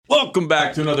Welcome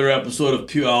back to another episode of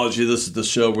Pewology. This is the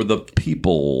show where the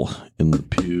people in the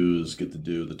pews get to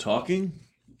do the talking.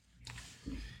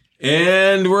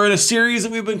 And we're in a series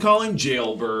that we've been calling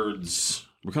Jailbirds.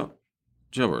 We're calling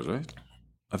Jailbirds, right?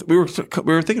 We were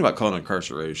thinking about calling it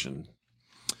incarceration.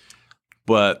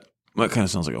 But that kind of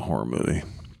sounds like a horror movie.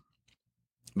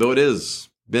 Though it is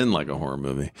been like a horror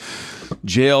movie.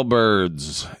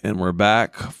 Jailbirds. And we're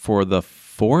back for the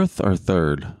fourth or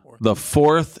third? The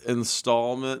fourth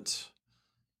installment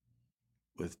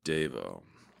with Davo.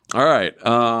 All right.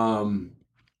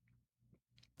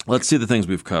 Let's see the things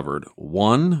we've covered.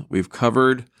 1, we've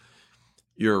covered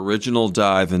your original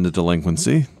dive into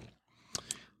delinquency.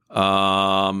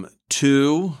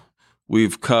 2,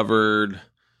 we've covered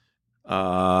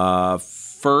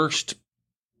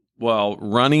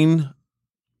running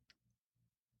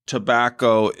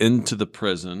tobacco into the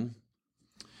prison.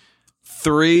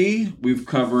 3, we've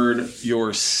covered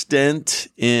your stint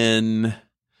in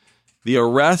the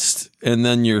arrest and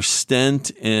then your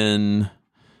stint in,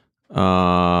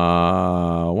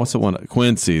 what's the one?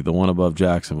 Quincy, the one above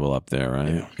Jacksonville up there,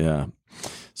 right? Yeah.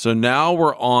 So now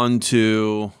we're on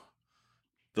to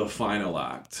the final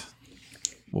act.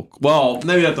 Well,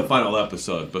 maybe not the final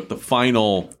episode, but the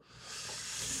final.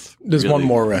 There's one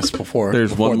more rest before.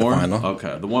 There's before one more? final.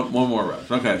 Okay, one more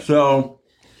rest. Okay, so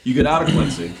you get out of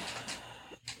Quincy.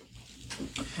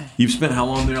 You've spent how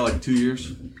long there? Like 2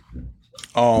 years?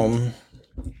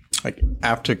 Like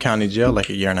after county jail, like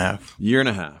a year and a half. Year and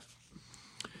a half.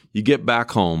 You get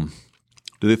back home.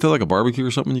 Do they throw like a barbecue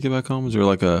or something when you get back home? Is there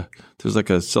like a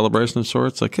celebration of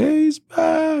sorts? Like, hey, he's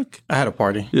back. I had a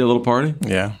party. Yeah, a little party?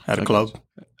 Yeah, at a club.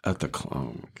 At the club.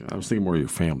 Oh my God. I was thinking more of your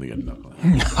family ended up.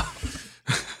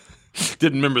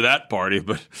 Didn't remember that party,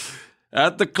 but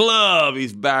at the club,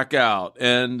 he's back out.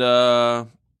 And are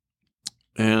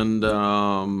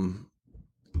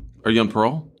you on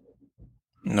parole?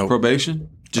 No. Probation?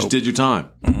 Just did your time.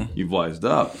 Mm-hmm. You've wised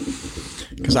up.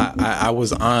 Because I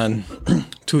was on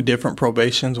 2 different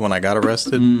probations when I got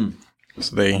arrested.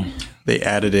 So they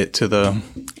added it to the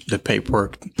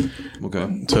paperwork.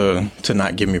 Okay. To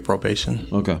not give me probation.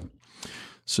 Okay.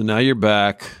 So now you're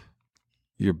back.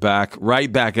 You're back,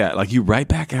 right back at, like you right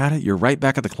back at it? You're right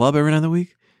back at the club every night of the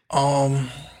week?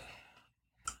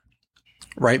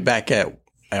 Right back at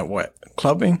what?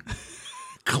 Clubbing?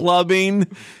 Clubbing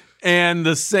and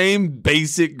the same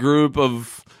basic group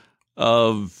of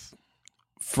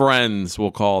friends, we'll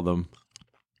call them.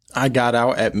 I got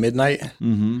out at midnight.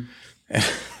 Mm-hmm.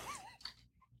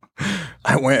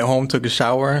 I went home, took a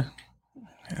shower,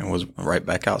 and was right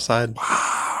back outside.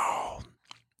 Wow.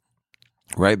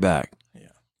 Right back. Yeah.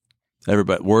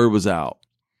 Everybody, word was out.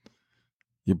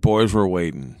 Your boys were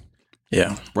waiting.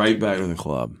 Yeah. Right back to the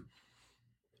club.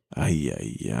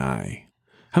 Ay.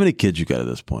 How many kids you got at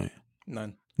this point?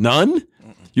 None. None?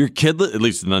 You're kidless? At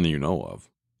least none that you know of.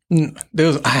 There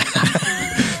was.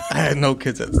 I had no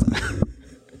kids at the time.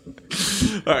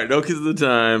 All right, no kids at the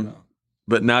time,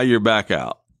 but now you're back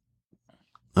out.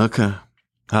 Okay.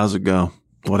 How's it go?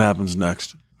 What happens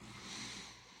next?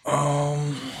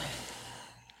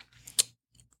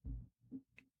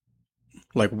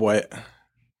 Like what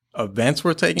events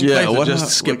were taking place? Or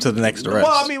just skip to the next arrest?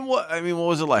 Well, what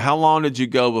was it like? How long did you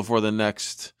go before the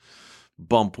next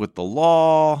bump with the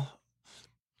law?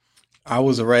 I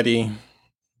was already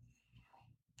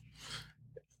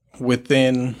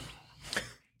within.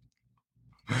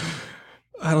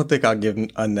 I don't think I'll give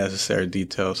unnecessary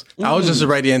details. I was just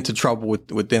already into trouble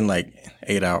within like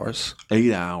 8 hours.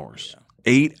 8 hours. Yeah.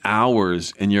 8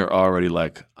 hours, and you're already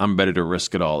like, I'm ready to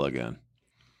risk it all again.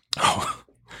 Oh,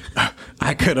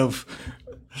 I could have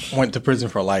went to prison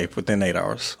for life within 8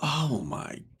 hours. Oh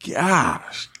my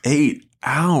gosh. 8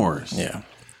 hours. Yeah.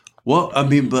 Well, I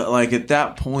mean, but like at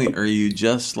that point, are you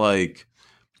just like,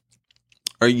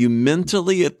 are you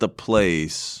mentally at the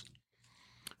place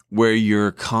where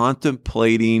you're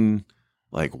contemplating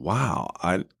like, wow,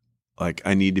 I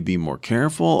need to be more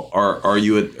careful? Or are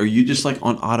you just like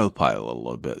on autopilot a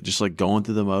little bit, just like going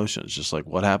through the motions, just like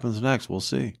what happens next? We'll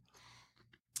see.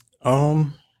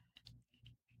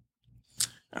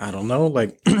 I don't know.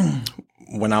 Like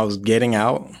when I was getting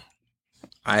out,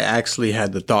 I actually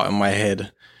had the thought in my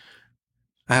head,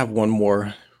 I have one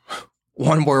more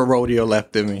rodeo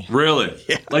left in me. Really?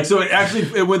 Yeah. Like, so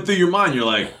it went through your mind. You're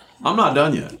like, I'm not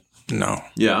done yet. No.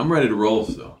 Yeah, I'm ready to roll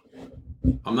still.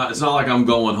 It's not like I'm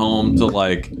going home to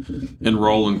like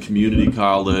enroll in community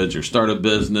college or start a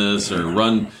business or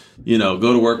run,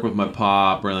 go to work with my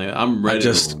pop or anything. I'm ready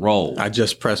to roll. I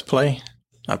just pressed play.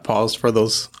 I paused for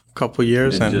those couple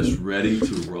years and just ready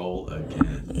to roll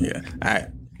again. Yeah. I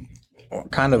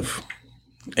kind of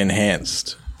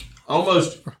enhanced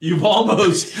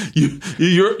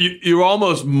you're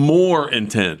almost more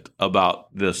intent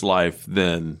about this life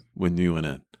than when you went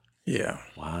in. Yeah.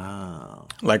 Wow.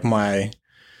 Like my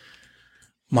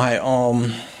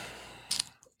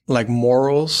like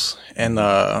morals and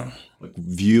Like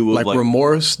view of like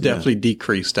remorse definitely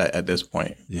decreased at this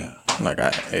point. Yeah. Like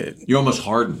you're almost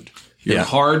hardened. You're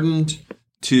hardened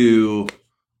to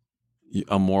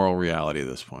a moral reality at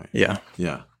this point. Yeah.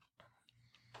 Yeah.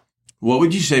 What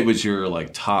would you say was your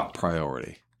like top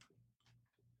priority?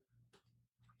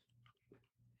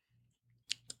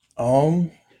 I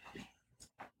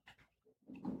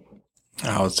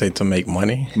would say to make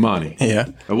money. Money. Yeah.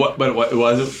 What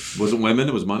was it? Was it women?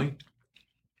 It was money?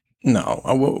 No,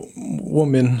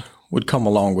 woman would come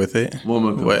along with it.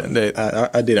 Woman. But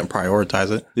I didn't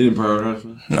prioritize it. You didn't prioritize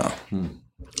it? No.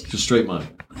 Just straight money.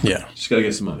 Yeah. Just got to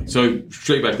get some money. So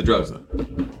straight back to drugs then.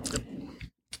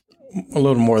 A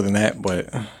little more than that, but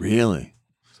really,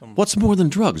 what's more than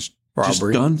drugs?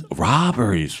 Robbery. Just guns,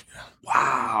 robberies.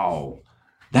 Wow,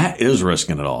 that is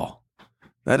risking it all.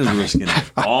 That is risking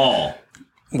it all.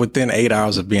 Within 8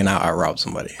 hours of being out, I robbed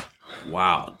somebody.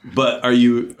 Wow. But are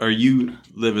you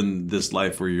living this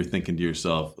life where you're thinking to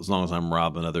yourself, as long as I'm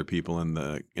robbing other people in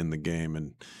the game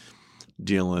and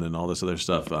dealing and all this other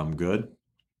stuff, I'm good?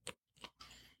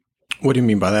 What do you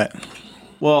mean by that?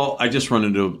 Well, I just run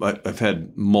into I've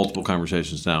had multiple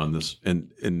conversations now in this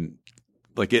and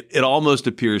like it almost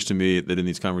appears to me that in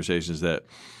these conversations that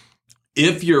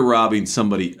if you're robbing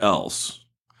somebody else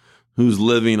who's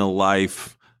living a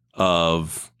life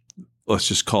of, let's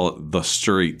just call it the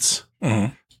streets,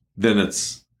 then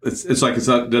it's like it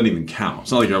doesn't even count.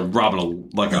 It's not like you're robbing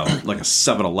like a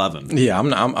 7-Eleven. Yeah, I'm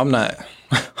not I'm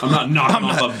not knocking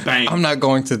off a bank. I'm not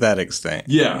going to that extent.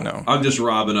 Yeah, no. I'm just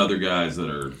robbing other guys that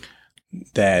are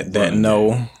that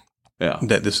know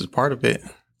that this is part of it.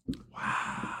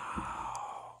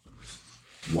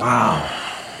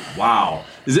 Wow.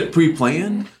 Is it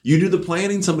pre-planned? You do the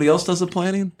planning, somebody else does the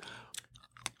planning?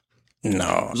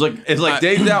 No. It's like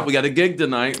Dave's out. We got a gig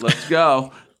tonight. Let's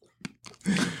go.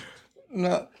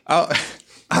 No.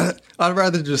 I'd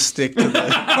rather just stick to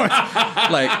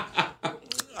that. Like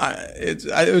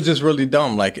it was just really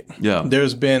dumb. Like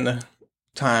there's been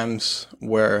times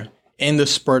where in the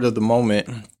spurt of the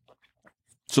moment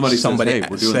somebody says, hey,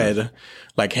 we're doing said this.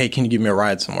 Like, hey, can you give me a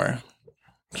ride somewhere?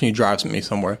 Can you drive me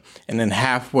somewhere? And then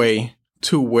halfway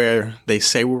to where they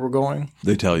say we were going,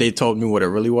 they tell you. They told me what it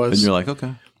really was. And you're like,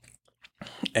 okay.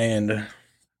 And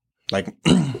like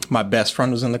my best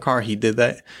friend was in the car. He did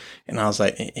that. And I was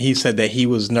like, he said that he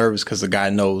was nervous because the guy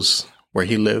knows where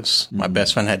he lives. My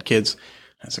best friend had kids.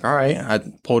 I was like, all right. I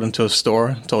pulled him to a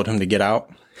store, told him to get out.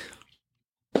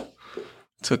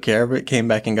 Took care of it, came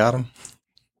back and got him.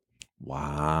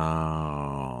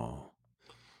 Wow.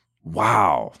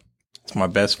 It's my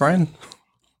best friend.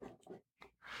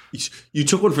 You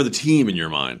took one for the team in your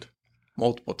mind.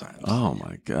 Multiple times. Oh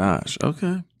my gosh.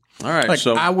 Okay. All right. Like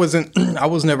so I was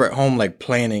never at home like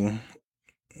planning.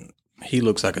 He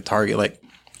looks like a target. Like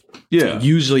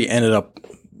usually ended up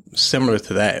similar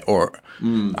to that, or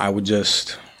I would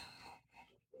just,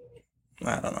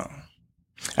 I don't know.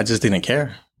 I just didn't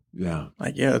care. Yeah.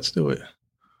 Like, yeah, let's do it.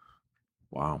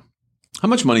 Wow. How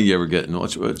much money you ever get? And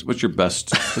what's your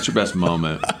best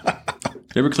moment?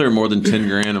 You ever clear more than 10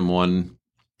 grand in one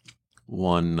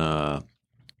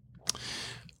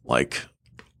like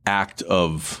act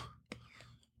of,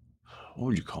 what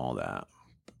would you call that?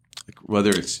 Like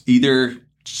whether it's either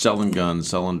selling guns,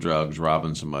 selling drugs,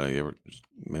 robbing somebody, you ever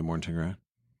made more than 10 grand?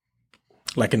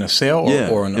 Like in a sale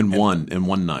or in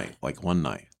one night, like one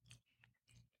night.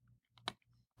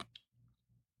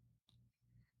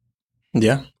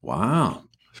 Yeah. Wow.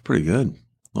 It's pretty good.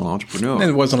 Little entrepreneur. And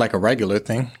it wasn't like a regular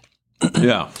thing.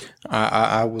 Yeah.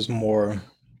 I was more,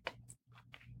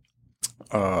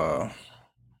 like,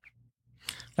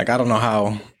 I don't know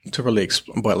how to really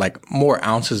explain, but like more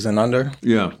ounces than under.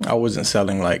 Yeah. I wasn't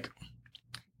selling like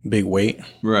big weight.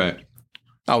 Right.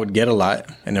 I would get a lot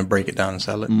and then break it down and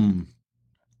sell it.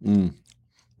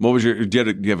 What was do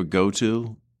you have a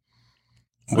go-to?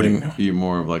 What do you mean? Are you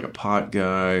more of like a pot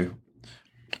guy,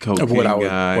 cocaine What I would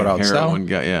heroin sell?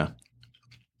 guy? Yeah.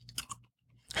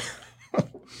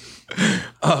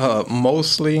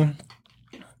 Mostly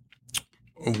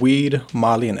weed,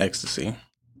 Molly, and ecstasy.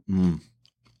 I'm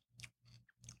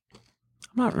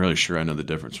not really sure I know the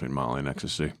difference between Molly and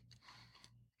ecstasy.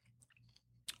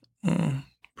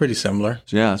 Pretty similar.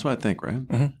 So, yeah, that's what I think, right?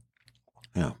 Mhm.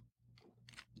 Yeah.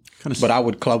 Kind of. But I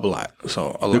would club a lot.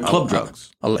 So They're club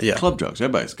drugs. Yeah. Club drugs.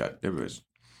 Everybody's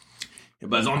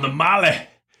on the Molly.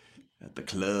 at the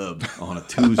club on a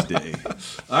Tuesday.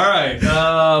 All right.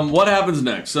 What happens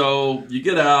next? So you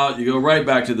get out, you go right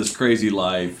back to this crazy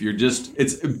life.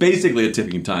 It's basically a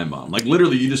ticking time bomb. Like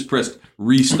literally you just pressed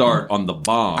restart on the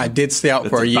bomb. I did stay out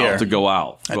for a year. To go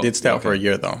out. I did stay out for a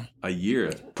year though. A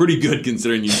year. Pretty good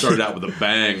considering you started out with a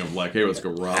bang of like, hey, let's go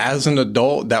rob. As an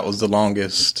adult, that was the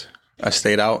longest I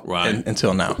stayed out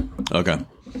until now. Okay.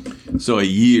 So a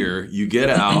year, you get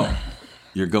out.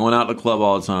 You're going out to the club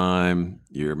all the time.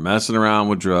 You're messing around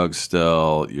with drugs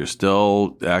still. You're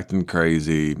still acting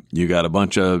crazy. You got a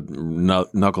bunch of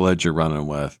knuckleheads you're running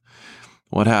with.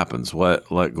 What happens? What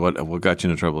got you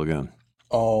into trouble again?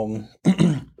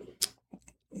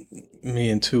 Me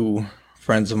and two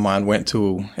friends of mine went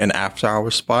to an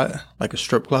after-hour spot, like a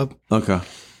strip club. Okay.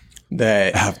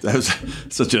 That was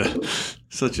such a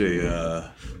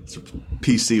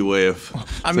PC way of.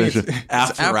 I mean,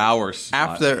 after hours,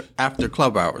 after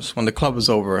club hours. When the club is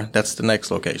over, that's the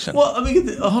next location. Well, I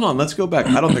mean, hold on. Let's go back.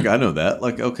 I don't think I know that.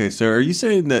 Like, okay, so are you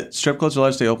saying that strip clubs are allowed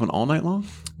to stay open all night long?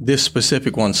 This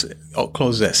specific one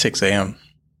closes at 6 a.m.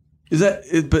 Is that?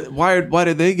 But why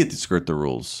do they get to skirt the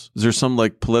rules? Is there some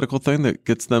like political thing that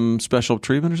gets them special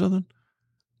treatment or something?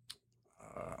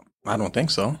 I don't think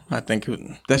so. I think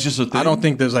that's just a thing. I don't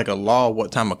think there's like a law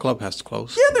what time a club has to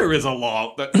close. Yeah, there is a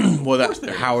law.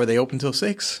 How are they open till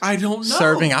 6? I don't know.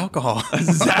 Serving alcohol. That's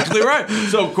exactly right.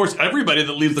 So of course, everybody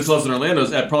that leaves the clubs in Orlando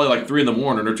is at probably like 3 a.m.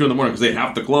 or 2 a.m. because they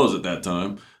have to close at that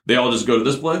time. They all just go to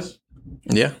this place.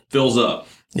 Yeah, fills up.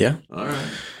 Yeah. All right.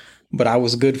 But I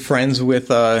was good friends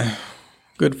with all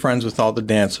the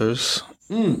dancers.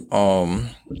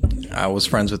 I was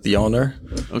friends with the owner.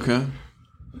 Okay.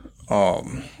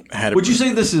 Would you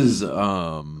say this is?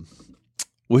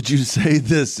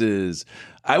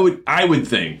 I would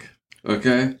think.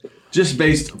 Okay, just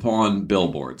based upon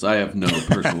billboards. I have no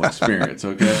personal experience.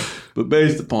 Okay, but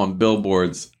based upon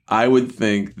billboards, I would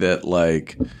think that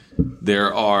like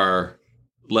there are.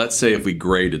 Let's say if we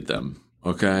graded them.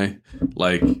 Okay,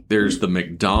 like there's the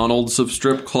McDonald's of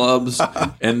strip clubs,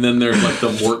 and then there's like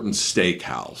the Morton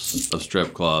Steakhouse of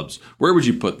strip clubs. Where would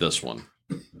you put this one?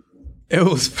 It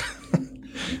was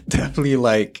definitely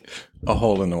like a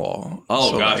hole in the wall.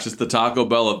 Oh so gosh, it's the Taco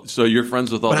Bell. So you're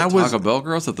friends with all the Taco Bell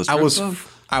girls at the strip club?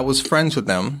 I was friends with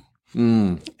them,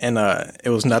 and it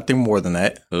was nothing more than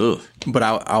that. Ugh. But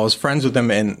I was friends with them,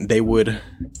 and they would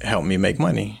help me make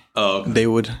money. Oh, okay. They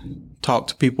would talk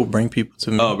to people, bring people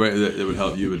to me. Oh, right. It would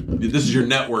help you. This is your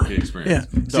networking experience.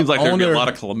 Yeah. Seems like there'd be a lot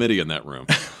of chlamydia in that room.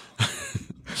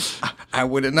 I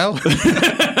wouldn't know.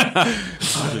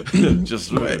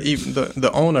 Just even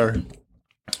the owner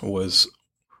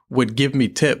would give me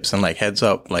tips and like heads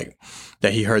up, like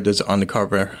that he heard there's an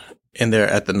undercover in there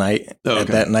at that night,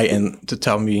 and to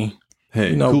tell me,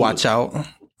 hey, cool. Watch out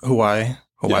who I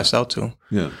sell to.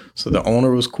 Yeah. So the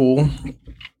owner was cool.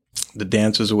 The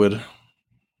dancers would,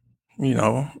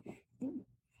 look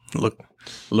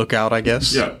out, I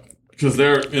guess. Yeah, because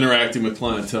they're interacting with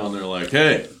clientele and they're like,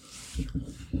 hey,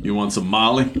 you want some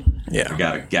Molly? Yeah. I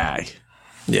got a guy.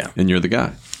 Yeah. And you're the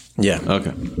guy. Yeah.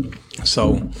 Okay.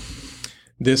 So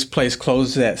this place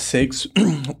closes at 6.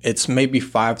 It's maybe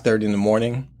 5:30 in the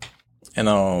morning.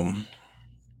 And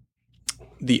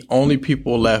the only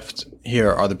people left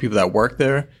here are the people that work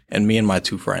there and me and my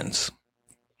two friends.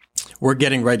 We're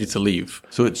getting ready to leave.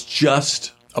 So it's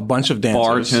just a bunch of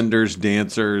dancers. Bartenders,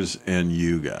 dancers, and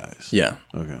you guys. Yeah.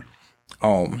 Okay.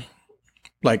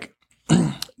 Like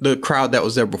the crowd that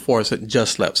was there before us had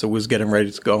just left, so we was getting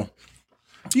ready to go.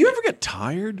 Do you ever get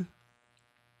tired?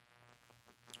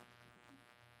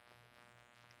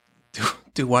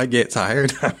 Do I get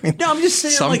tired? I mean, no, I'm just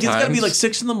saying, sometimes. Like, it's got to be like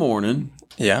 6 a.m.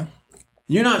 Yeah.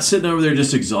 You're not sitting over there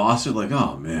just exhausted, like,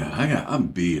 oh man, I'm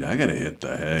beat. I got to hit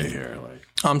the hay here. Like,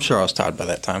 I'm sure I was tired by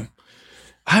that time.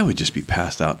 I would just be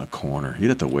passed out in a corner. You'd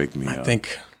have to wake me up.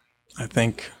 I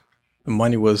think the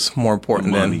money was more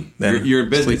important than you're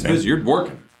busy. It's busy. You're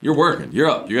working. You're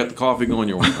up. You got the coffee going.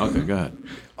 You're working. Okay, go ahead.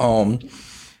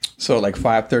 So like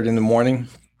 5:30 in the morning,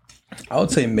 I would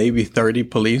say maybe 30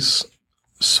 police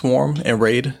swarm and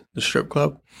raid the strip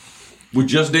club. With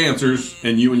just dancers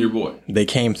and you and your boy. They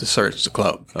came to search the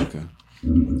club. Okay.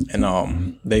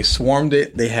 And they swarmed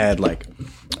it. They had like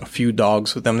a few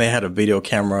dogs with them. They had a video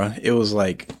camera. It was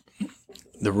like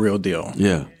the real deal.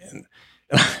 Yeah. And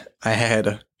I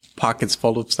had pockets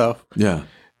full of stuff. Yeah.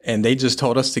 And they just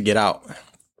told us to get out.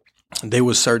 They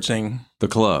were searching the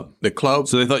club.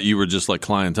 So they thought you were just like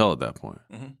clientele at that point.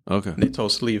 Mm-hmm. Okay. They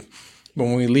told us to leave. But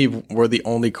when we leave, we're the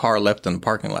only car left in the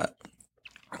parking lot.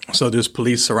 So there's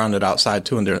police surrounded outside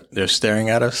too, and they're staring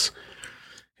at us.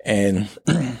 And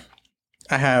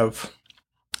I have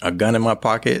a gun in my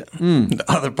pocket. The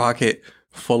other pocket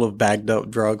full of bagged up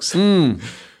drugs. So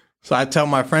I tell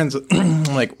my friends,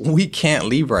 like, we can't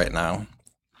leave right now.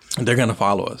 They're going to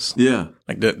follow us. Yeah.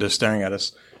 Like, they're staring at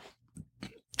us.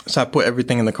 So I put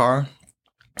everything in the car,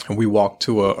 and we walked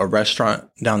to a restaurant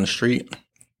down the street.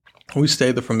 We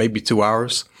stayed there for maybe 2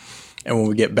 hours. And when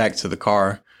we get back to the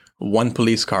car, one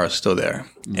police car is still there.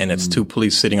 And it's 2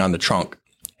 police sitting on the trunk.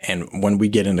 And when we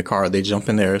get in the car, they jump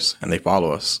in theirs and they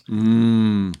follow us.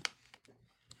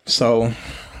 So,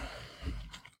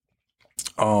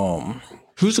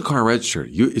 who's the car registered?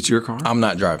 It's your car? I'm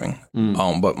not driving.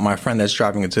 But my friend that's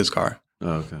driving, it's his car.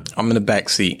 Oh, okay. I'm in the back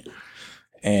seat.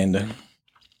 And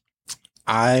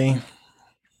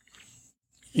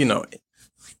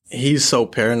he's so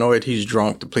paranoid. He's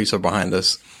drunk. The police are behind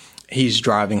us. He's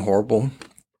driving horrible.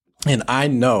 And I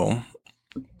know.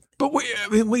 But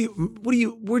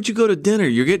where'd you go to dinner?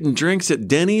 You're getting drinks at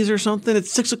Denny's or something?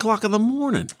 It's 6:00 in the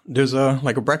morning. There's a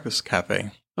breakfast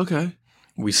cafe. Okay.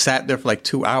 We sat there for like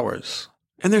 2 hours.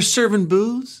 And they're serving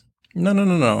booze?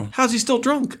 No. How's he still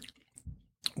drunk?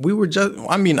 We were just,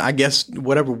 I guess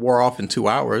whatever wore off in 2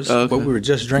 hours, but we were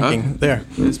just drinking there.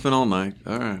 It's been all night.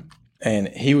 All right. And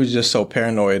he was just so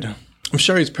paranoid. I'm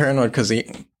sure he's paranoid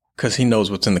because he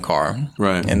knows what's in the car.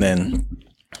 Right. And then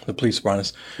the police brought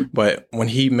us. But when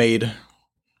he made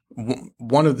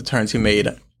one of the turns he made,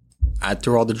 I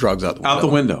threw all the drugs out the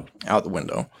window. Out the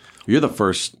window. You're the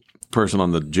first person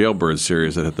on the Jailbirds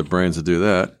series that had the brains to do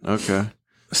that. Okay.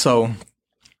 So,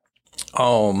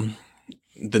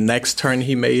 the next turn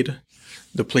he made,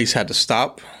 the police had to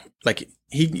stop. Like,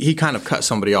 he kind of cut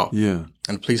somebody off. Yeah.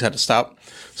 And the police had to stop.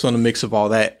 So in the mix of all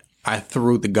that, I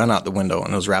threw the gun out the window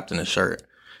and it was wrapped in his shirt.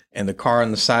 And the car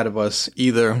on the side of us,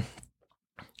 either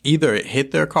it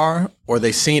hit their car or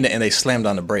they seen it and they slammed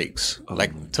on the brakes,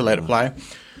 to let it fly.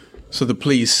 So the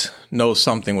police know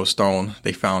something was thrown.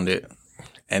 They found it.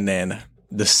 And then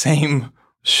the same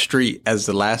street as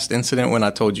the last incident when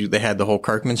I told you they had the whole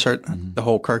Kirkman shut down. The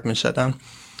whole Kirkman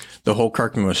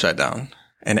was shut down.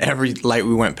 And every light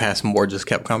we went past, more just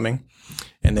kept coming.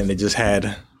 And then they just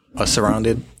had us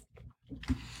surrounded.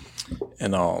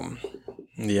 And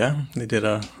they did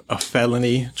a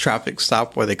felony traffic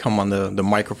stop where they come on the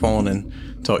microphone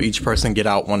and tell each person get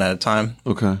out one at a time.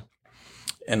 Okay.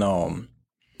 And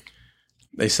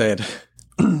they said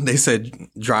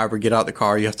driver, get out the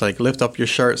car. You have to lift up your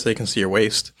shirt so they can see your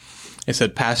waist. They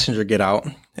said passenger, get out.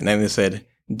 And then they said,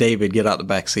 David, get out the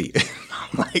back seat.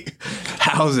 I'm like,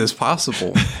 how is this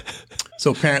possible?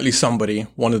 So apparently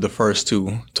one of the first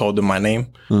 2 told them my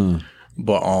name.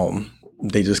 But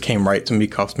they just came right to me,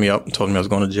 cuffed me up, and told me I was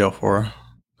going to jail for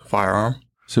a firearm.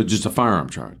 So just a firearm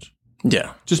charge?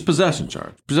 Yeah. Just possession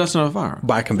charge. Possession of a firearm.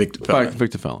 By a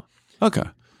convicted felon. Okay.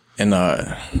 And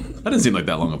that didn't seem like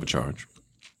that long of a charge.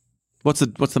 What's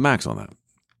the max on that?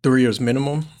 3 years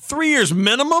minimum. 3 years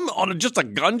minimum on just a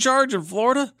gun charge in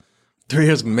Florida? 3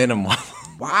 years minimum.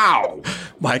 Wow.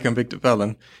 By a convicted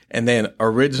felon. And then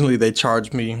originally they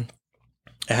charged me,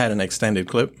 it had an extended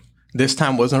clip. This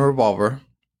time wasn't a revolver.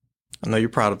 I know you're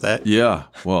proud of that. Yeah.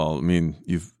 Well, I mean,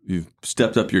 you've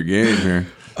stepped up your game here.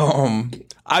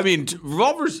 I mean,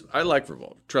 revolvers, I like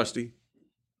revolver. Trusty.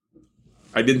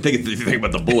 I didn't think anything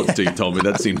about the bullets till you told me.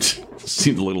 That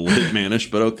seemed a little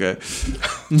hitmanish, but okay.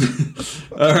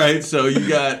 All right, so you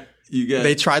got.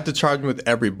 They tried to charge me with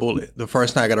every bullet. The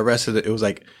first night I got arrested, it was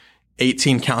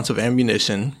 18 counts of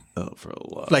ammunition. Oh, for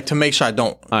a lot. To make sure I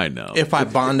don't. I know. If I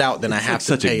bond out, then I have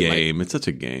to pay. It's such a game. It's such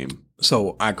a game.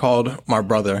 So I called my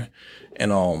brother,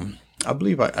 and I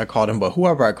believe I called him, but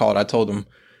whoever I called, I told him,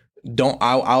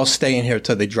 I'll stay in here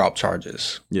till they drop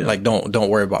charges. Yeah. Don't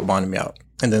worry about bonding me out.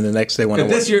 And then the next day when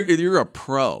you're a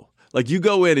pro. You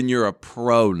go in and you're a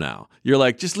pro now. You're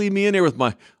like, just leave me in here with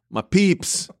my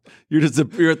peeps. You're at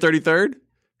 33rd?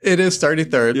 It is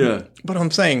 33rd. Yeah. But I'm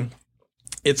saying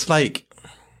it's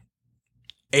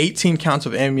 18 counts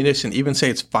of ammunition, even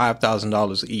say it's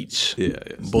 $5,000 each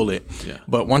bullet. Yeah.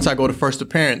 But once I go to first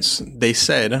appearance, they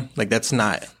said that's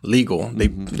not legal.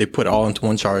 They put it all into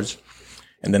one charge.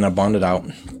 And then I bonded out.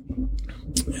 And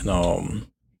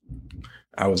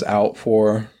I was out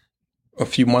for a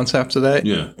few months after that.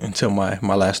 Yeah. Until my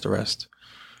last arrest.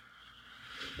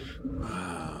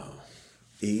 Wow.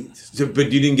 8. So,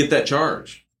 but you didn't get that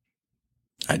charge.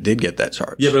 I did get that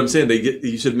charge. Yeah, but I'm saying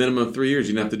you said minimum of 3 years.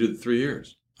 You didn't have to do the 3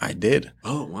 years. I did.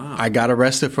 Oh, wow. I got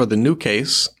arrested for the new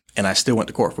case, and I still went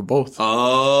to court for both.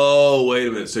 Oh, wait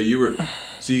a minute. So you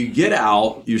get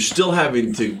out, you're still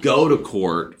having to go to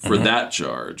court for that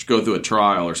charge, go through a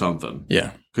trial or something.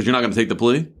 Yeah. Because you're not going to take the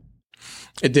plea?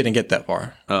 It didn't get that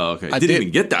far. Oh, okay. It didn't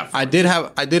even get that far. I did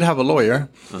have a lawyer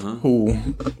who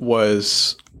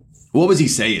was... What was he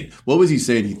saying? What was he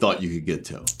saying he thought you could get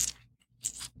to?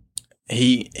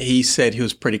 he said he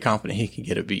was pretty confident he could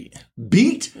get a beat.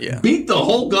 Beat? Yeah. Beat the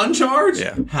whole gun charge?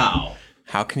 Yeah. How?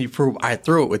 How can you prove I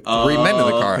threw it with 3 men in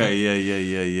the car? Okay,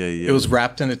 yeah. It was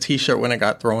wrapped in a T-shirt when it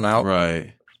got thrown out.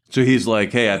 Right. So he's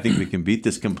like, hey, I think we can beat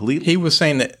this completely. He was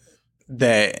saying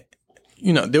that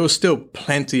there was still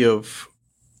plenty of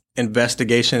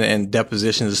investigation and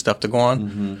depositions and stuff to go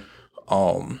on.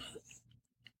 Mm-hmm.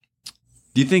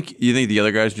 Do you think the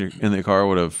other guys in the car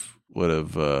would have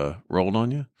rolled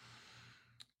on you?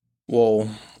 Well,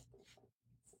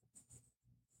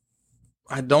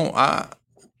 I don't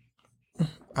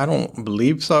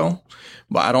believe so,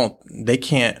 but they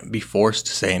can't be forced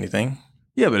to say anything.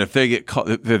 Yeah, but if they get caught,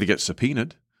 if they get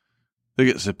subpoenaed,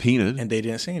 and they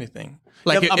didn't say anything.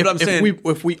 Like yeah,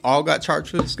 if we all got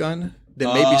charged with this gun,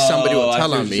 then maybe somebody would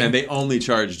tell on me. And they only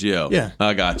charged you. Yeah,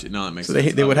 I got you. No, that makes so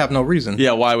sense. they would have no reason.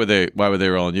 Yeah, why would they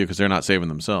roll on you? Because they're not saving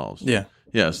themselves. Yeah.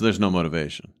 So there's no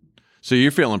motivation. So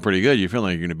you're feeling pretty good. You're feeling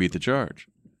like you're going to beat the charge.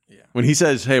 Yeah. When he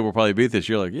says, "Hey, we'll probably beat this,"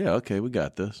 you're like, "Yeah, okay, we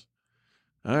got this."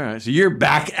 All right. So you're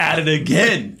back at it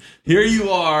again. Here you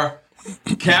are,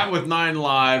 cat with 9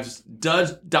 lives,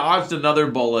 dodged another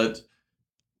bullet,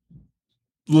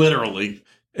 literally,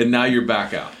 and now you're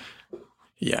back out.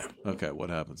 Yeah. Okay. What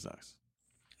happens next?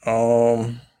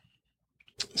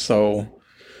 So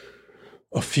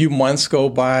a few months go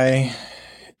by,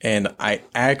 and I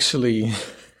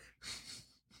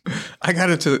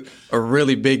got into a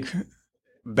really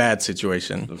bad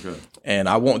situation. Okay. And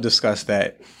I won't discuss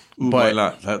that. Ooh, but why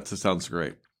not? That sounds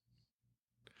great.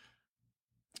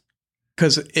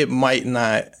 Because it might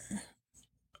not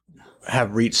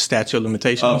have reached statute of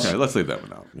limitations. Okay, let's leave that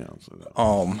one out. Yeah, let's leave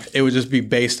that. It would just be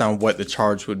based on what the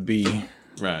charge would be.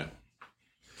 Right.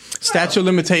 Statute of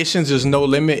limitations is no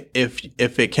limit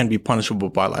if it can be punishable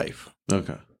by life.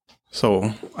 Okay.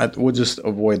 So we'll just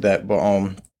avoid that.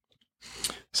 But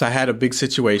so I had a big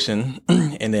situation,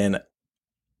 and then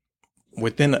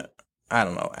within I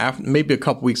don't know, maybe a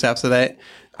couple weeks after that,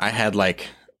 I had like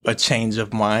a change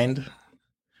of mind.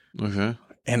 Okay.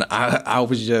 And I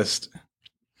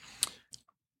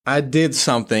did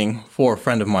something for a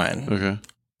friend of mine. Okay.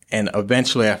 And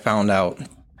eventually I found out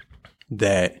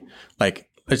that, like,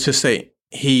 let's just say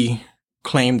he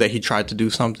claimed that he tried to do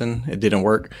something. It didn't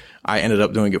work. I ended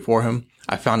up doing it for him.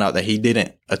 I found out that he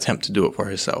didn't attempt to do it for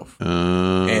himself.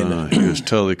 And he was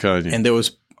totally caught you. And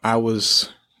I was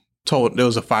told there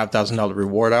was a $5,000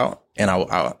 reward out, and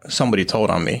somebody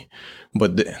told on me,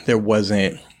 but there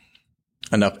wasn't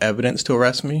enough evidence to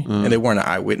arrest me, and they weren't an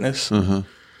eyewitness.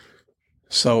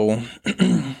 So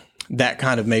that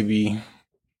kind of maybe,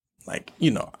 like,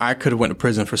 I could have went to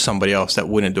prison for somebody else that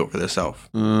wouldn't do it for themselves.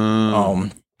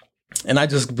 And I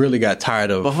just really got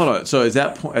tired of. But hold on. So at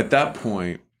that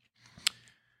point,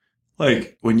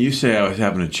 like when you say I was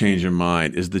having a change of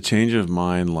mind, is the change of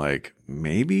mind like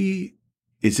maybe?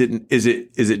 Is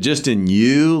it just in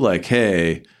you? Like,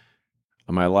 hey,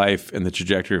 my life and the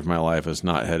trajectory of my life is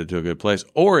not headed to a good place,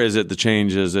 or is it the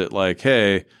change? Is it like,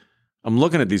 hey, I'm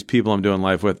looking at these people I'm doing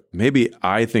life with. Maybe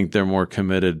I think they're more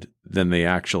committed than they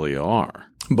actually are.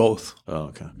 Both.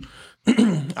 Oh, okay.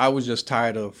 I was just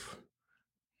tired of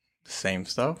the same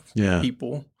stuff. Yeah.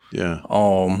 People. Yeah.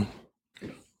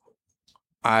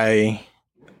 I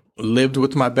lived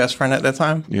with my best friend at that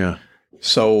time. Yeah.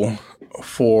 So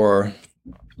for,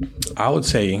 I would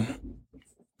say,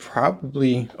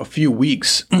 probably a few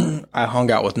weeks, I hung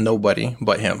out with nobody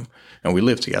but him, and we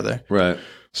lived together. Right.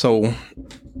 So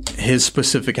his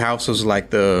specific house was like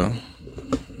the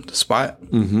spot.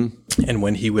 Mm-hmm. And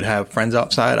when he would have friends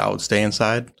outside, I would stay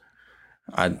inside.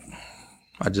 I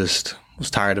just was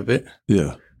tired of it.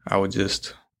 Yeah. I would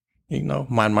just,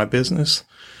 mind my business.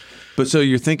 But so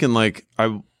you're thinking like,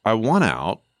 I want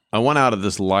out. I want out of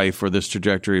this life or this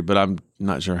trajectory, but I'm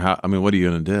not sure how. I mean, what are you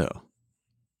going to do?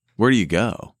 Where do you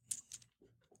go?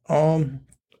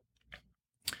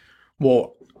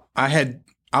 Well, I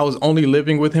was only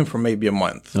living with him for maybe a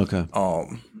month. Okay.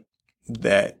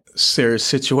 That serious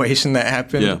situation that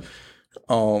happened. Yeah.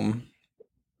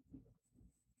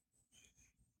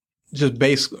 Just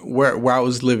basically where I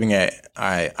was living at,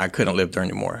 I couldn't live there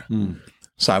anymore.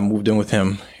 So I moved in with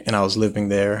him, and I was living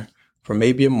there for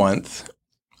maybe a month.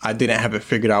 I didn't have it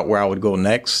figured out where I would go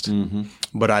next,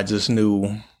 but I just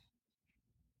knew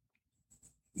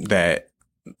that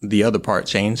the other part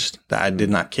changed, that I did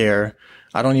not care.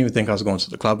 I don't even think I was going to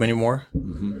the club anymore.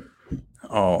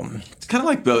 It's kind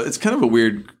of a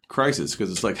weird crisis,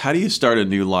 because it's like, how do you start a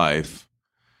new life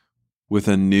with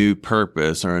a new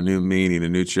purpose or a new meaning, a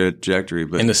new trajectory,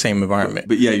 but in the same environment?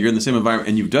 But yeah, you're in the same environment,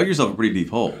 and you've dug yourself a pretty deep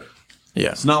hole.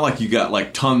 Yeah. It's not like you got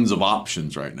like tons of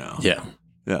options right now. Yeah.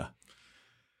 Yeah.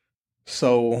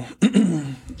 So,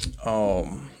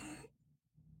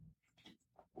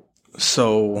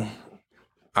 so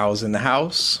I was in the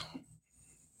house.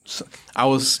 So I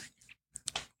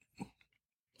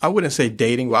wouldn't say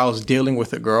dating, but I was dealing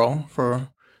with a girl for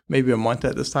maybe a month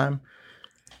at this time.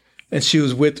 And she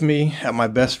was with me at my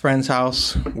best friend's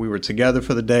house. We were together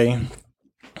for the day.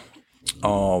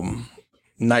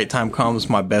 Nighttime comes,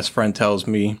 my best friend tells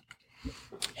me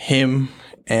him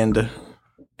and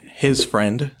his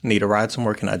friend need a ride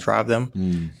somewhere. Can I drive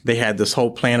them? They had this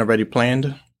whole plan already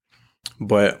planned,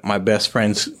 but my best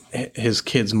friend's, his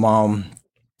kid's mom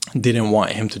didn't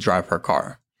want him to drive her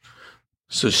car.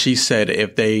 So she said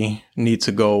if they need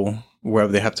to go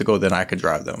wherever they have to go, then I could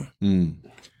drive them.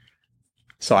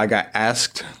 So I got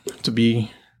asked to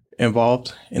be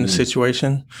involved in the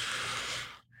situation,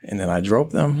 and then I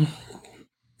drove them.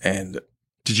 And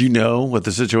did you know what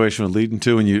the situation was leading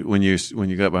to when you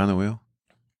got behind the wheel?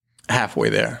 Halfway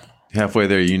there,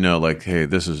 you know, like, hey,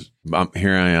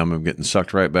 here I am. I'm getting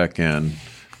sucked right back in.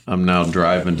 I'm now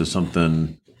driving to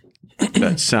something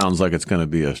that sounds like it's going to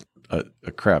be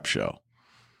a crap show.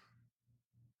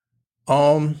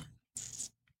 In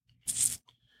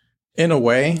a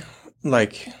way,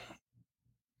 like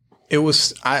it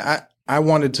was, I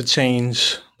wanted to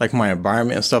change like my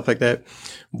environment and stuff like that,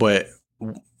 but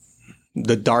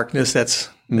the darkness that's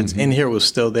in here was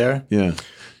still there. Yeah.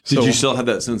 Did you still have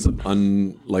that sense of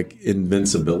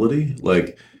invincibility?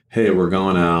 Like, hey, we're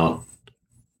going out.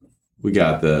 We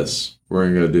got this. We're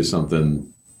going to go do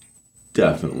something.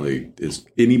 Definitely is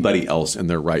anybody else in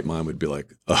their right mind would be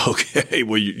like, okay,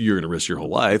 well, you're going to risk your whole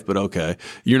life, but okay.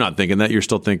 You're not thinking that. You're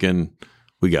still thinking,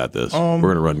 we got this.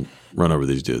 We're going to run over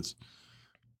these dudes.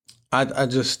 I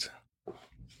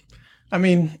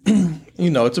mean,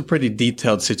 you know, it's a pretty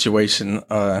detailed situation.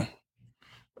 I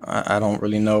don't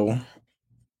really know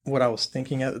what I was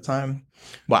thinking at the time,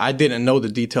 but I didn't know the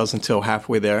details until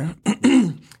halfway there.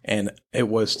 And it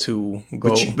was to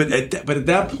go. But at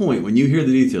that point, when you hear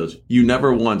the details, you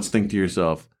never once think to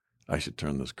yourself, I should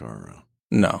turn this car around.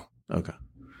 No. Okay.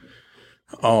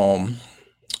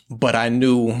 But I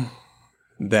knew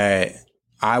that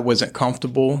I wasn't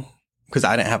comfortable because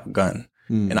I didn't have a gun.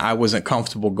 And I wasn't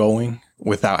comfortable going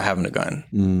without having a gun.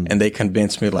 And they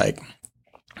convinced me like,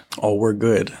 oh, we're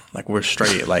good. Like, we're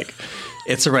straight. Like,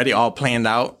 it's already all planned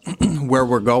out where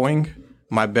we're going.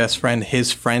 My best friend,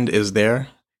 his friend is there.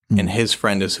 And his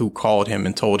friend is who called him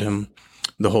and told him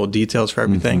the whole details for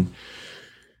everything.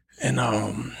 And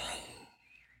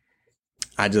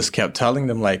I just kept telling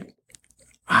them, like,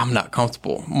 I'm not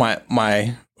comfortable.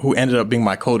 My who ended up being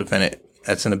my co-defendant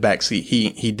that's in the back seat,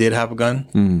 he did have a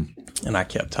gun. And I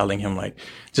kept telling him, like,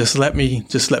 just let me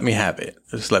have it.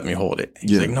 Just let me hold it.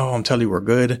 He's like, no, I'm telling you, we're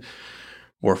good.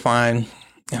 We're fine.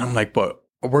 And I'm like, but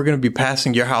we're going to be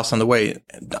passing your house on the way.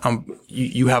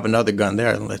 You have another gun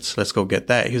there. Let's go get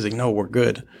that. He's like, no, we're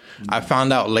good. I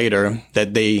found out later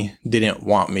that they didn't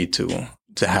want me to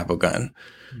have a gun.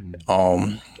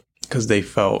 Because they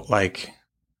felt like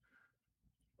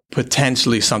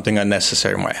potentially something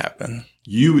unnecessary might happen.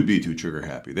 You would be too trigger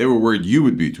happy. They were worried you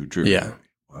would be too trigger happy.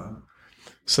 Wow.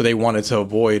 So they wanted to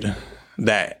avoid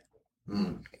that.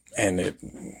 And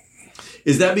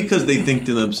is that because they think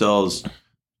to themselves,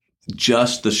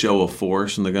 just the show of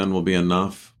force and the gun will be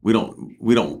enough? We don't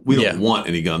want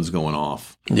any guns going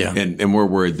off. Yeah. And we're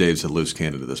worried Dave's a loose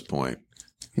cannon at this point.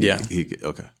 Yeah.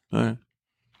 Okay. All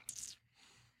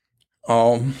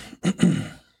right.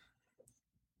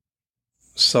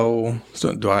 So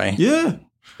do I? Yeah.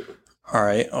 All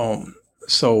right.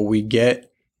 So we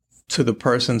get to the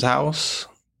person's house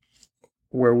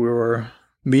where we were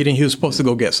meeting. He was supposed to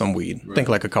go get some weed. Right. I think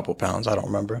like a couple pounds. I don't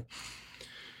remember.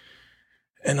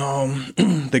 And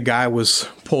the guy was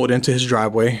pulled into his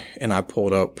driveway, and I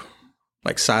pulled up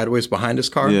like sideways behind his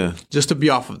car, just to be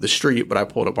off of the street. But I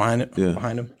pulled up behind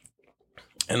him,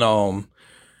 and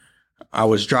I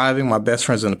was driving. My best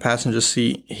friend's in the passenger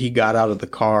seat. He got out of the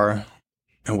car,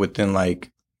 and within 2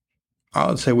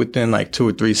 or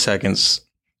 3 seconds,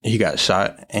 he got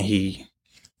shot and he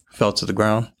fell to the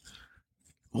ground.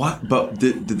 What? But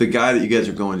did the guy that you guys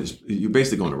are going, you're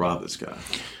basically going to rob this guy.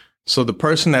 So the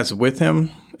person that's with him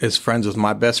is friends with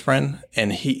my best friend,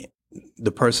 and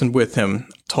the person with him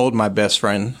told my best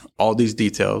friend all these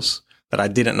details that I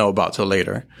didn't know about till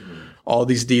later. All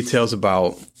these details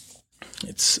about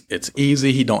it's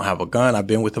easy. He don't have a gun. I've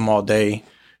been with him all day.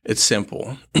 It's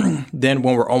simple. Then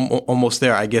when we're almost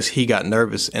there, I guess he got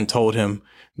nervous and told him,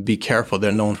 be careful.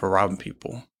 They're known for robbing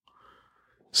people.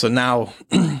 So now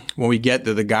when we get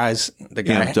there, the guy,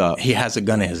 he has a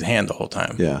gun in his hand the whole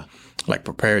time. Yeah. Like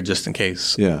prepared just in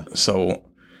case. Yeah. So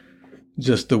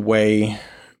just the way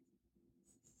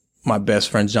my best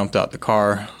friend jumped out the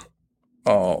car.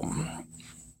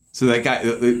 So that guy,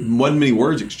 wasn't many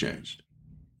words exchanged?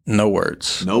 No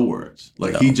words. No words.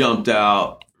 Like he jumped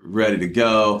out, ready to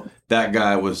go. That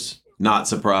guy was not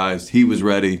surprised. He was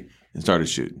ready and started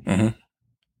shooting. Mm-hmm.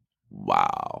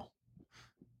 Wow.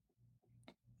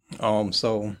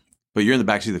 So... But you're in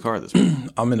the backseat of the car at this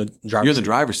point. I'm in the driver's seat. You're in the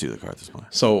driver's seat of the car at this point.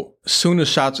 So soon as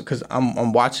shots, because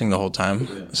I'm watching the whole time.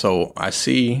 Yeah. So I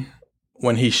see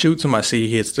when he shoots him, I see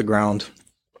he hits the ground.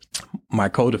 My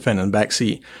co-defendant in the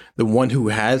backseat, the one who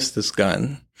has this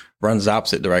gun, runs the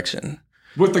opposite direction.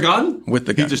 With the gun? With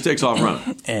the gun. He just takes off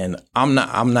running. And I'm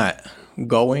not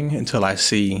going until I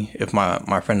see if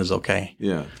my friend is okay.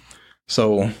 Yeah.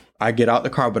 So I get out the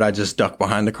car, but I just duck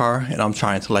behind the car and I'm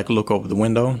trying to like look over the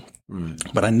window. Right.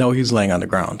 But I know he's laying on the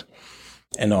ground.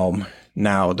 And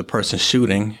now the person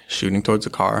shooting towards the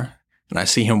car, and I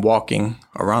see him walking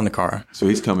around the car. So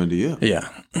he's coming to you. Yeah.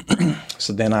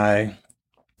 So then I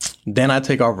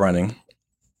take off running.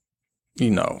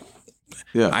 Yeah.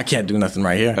 I can't do nothing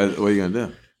right here. What are you going to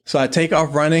do? So I take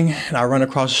off running and I run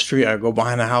across the street. I go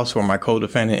behind the house where my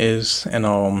co-defendant is. And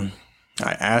I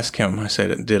ask him, I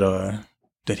said, did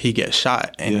he get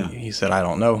shot? And he said, I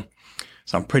don't know.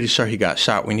 So I'm pretty sure he got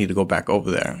shot. We need to go back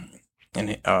over there.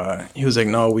 And he was like,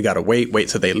 no, we got to wait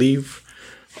till they leave.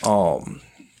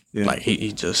 Like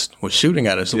he just was shooting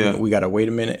at us. So we got to wait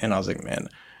a minute. And I was like, man,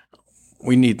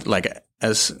 we need like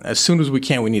as soon as we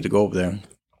can, we need to go over there.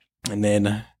 And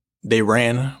then they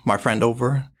ran my friend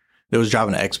over. They was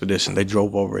driving an expedition. They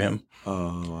drove over him.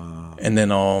 Oh, wow. And then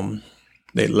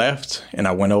they left and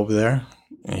I went over there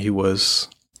and he was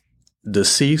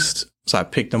deceased. So I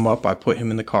picked him up. I put him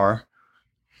in the car.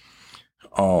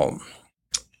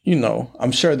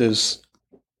 I'm sure there's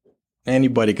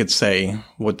anybody could say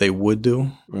what they would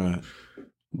do. Right.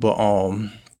 But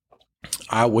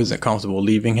I wasn't comfortable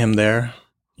leaving him there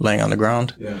laying on the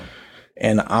ground. Yeah.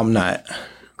 And I'm not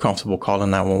comfortable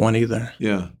calling 911 either.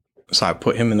 Yeah. So I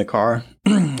put him in the car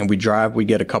and we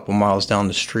get a couple miles down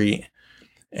the street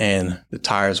and the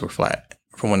tires were flat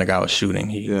from when the guy was shooting.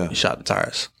 He shot the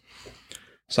tires.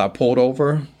 So I pulled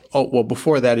over. Oh, well,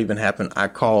 before that even happened, I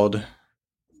called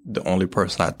the only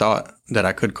person I thought that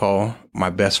I could call,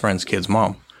 my best friend's kid's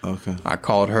mom. Okay. I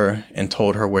called her and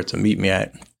told her where to meet me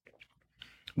at.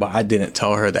 But I didn't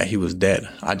tell her that he was dead.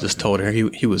 I just told her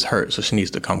he was hurt, so she needs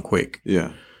to come quick.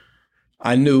 Yeah.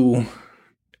 I knew,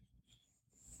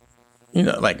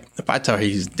 like if I tell her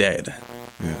he's dead,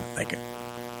 like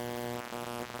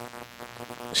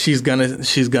she's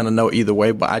gonna know either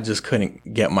way, but I just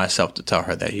couldn't get myself to tell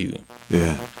her that he.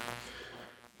 Yeah.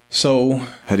 So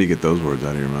how do you get those words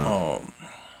out of your mouth?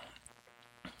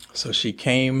 So she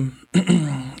came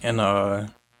and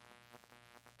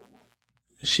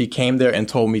she came there and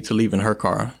told me to leave in her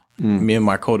car. Me and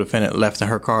my co-defendant left in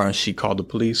her car and she called the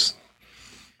police.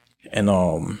 And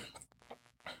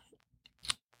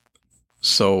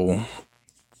so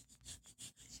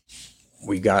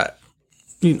we got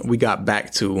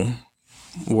back to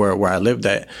where I lived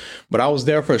at. But I was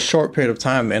there for a short period of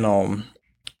time and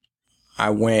I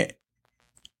went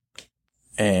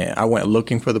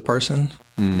looking for the person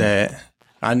that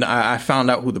I found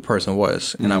out who the person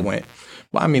was. And I went,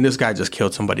 well, I mean, this guy just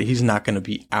killed somebody. He's not going to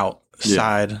be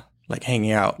outside, like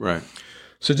hanging out. Right.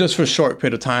 So just for a short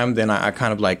period of time, then I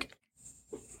kind of like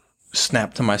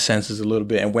snapped to my senses a little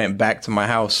bit and went back to my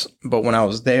house. But when I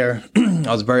was there,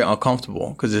 I was very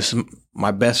uncomfortable because this is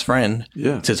my best friend.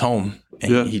 Yeah. It's his home.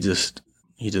 And he just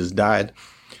died.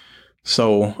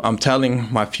 So I'm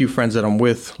telling my few friends that I'm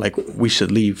with, like, we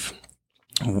should leave.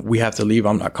 We have to leave.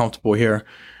 I'm not comfortable here.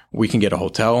 We can get a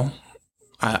hotel.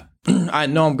 I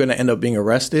know I'm going to end up being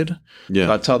arrested. Yeah.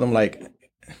 So I tell them, like,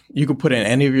 you could put in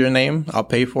any of your name. I'll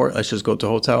pay for it. Let's just go to a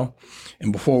hotel.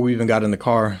 And before we even got in the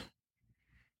car,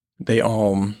 they,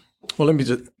 well, let me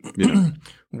just,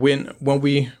 when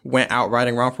we went out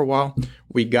riding around for a while,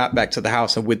 we got back to the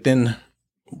house and within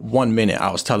 1 minute,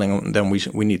 I was telling them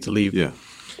we need to leave. Yeah.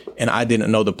 And I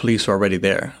didn't know the police were already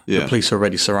there. Yeah. The police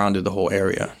already surrounded the whole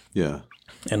area. Yeah.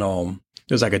 And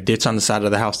there's like a ditch on the side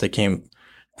of the house. They came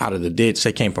out of the ditch.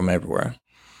 They came from everywhere.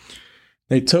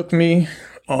 They took me,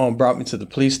 brought me to the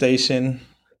police station.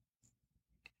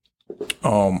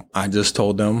 I just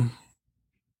told them,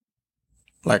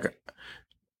 like,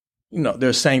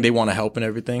 they're saying they want to help and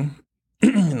everything.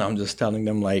 And I'm just telling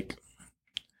them, like,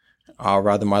 I'd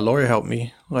rather my lawyer help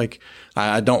me. Like,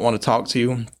 I don't want to talk to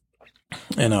you.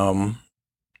 And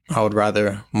I would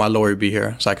rather my lawyer be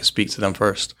here so I could speak to them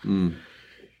first. And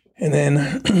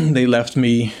then they left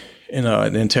me in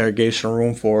an interrogation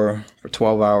room for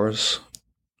 12 hours.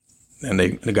 And they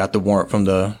got the warrant from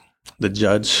the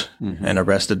judge and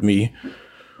arrested me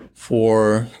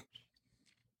for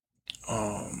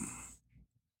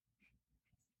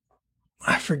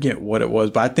I forget what it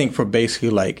was, but I think for basically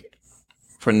like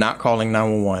for not calling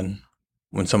 911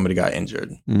 when somebody got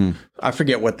injured. I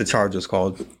forget what the charge was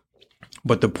called,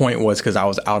 but the point was because I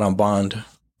was out on bond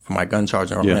for my gun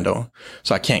charge in Orlando,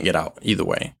 so I can't get out either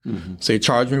way. So they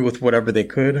charged me with whatever they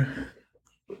could.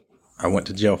 I went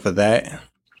to jail for that,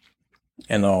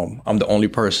 and I'm the only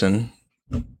person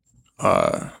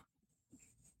that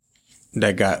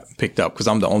got picked up because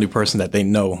I'm the only person that they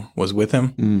know was with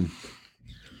him.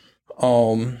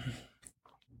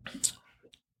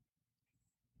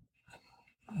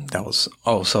 That was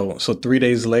so 3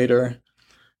 days later,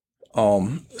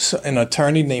 so an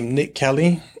attorney named Nick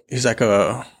Kelly, he's like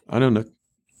I don't know.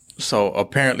 So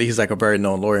apparently he's like a very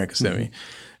known lawyer in Kissimmee.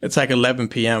 It's like 11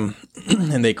 p.m.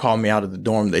 and they called me out of the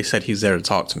dorm. They said he's there to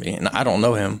talk to me, and I don't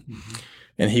know him.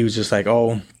 And he was just like,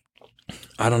 "Oh,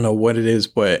 I don't know what it is,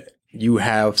 but you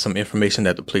have some information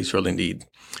that the police really need.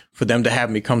 For them to have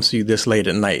me come see you this late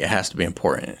at night, it has to be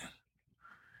important."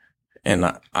 And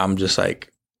I'm just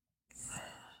like,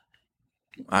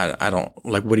 I don't,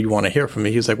 like, what do you want to hear from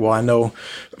me? He's like, "Well, I know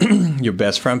your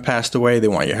best friend passed away. They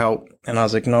want your help." And I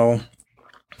was like, "No,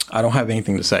 I don't have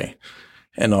anything to say."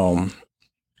 And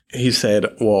he said,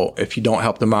 "Well, if you don't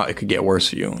help them out, it could get worse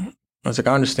for you." I was like,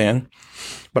 "I understand,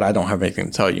 but I don't have anything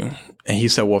to tell you." And he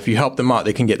said, "Well, if you help them out,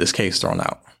 they can get this case thrown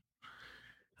out."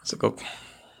 I was like, "Oh,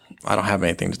 I don't have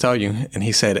anything to tell you." And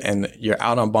he said, "And you're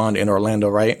out on bond in Orlando,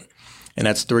 right? And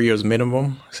that's 3 years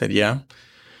minimum?" I said, "Yeah."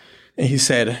 And he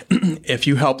said, "If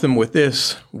you help them with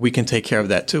this, we can take care of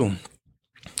that too."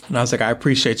 And I was like, "I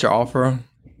appreciate your offer.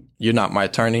 You're not my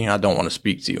attorney. I don't want to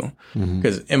speak to you."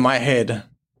 Because in my head,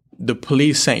 the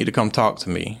police sent you to come talk to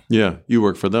me. Yeah, you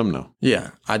work for them now.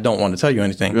 Yeah, I don't want to tell you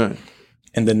anything. Right.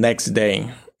 And the next day,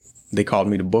 they called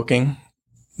me to booking.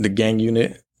 The gang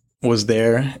unit was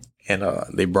there, and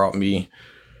they brought me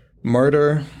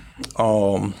murder,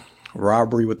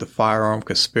 robbery with the firearm,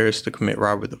 conspiracy to commit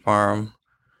robbery with the firearm,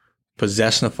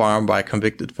 possession of firearm by a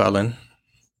convicted felon,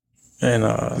 and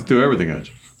they threw everything at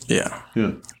you. Yeah.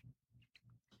 Yeah.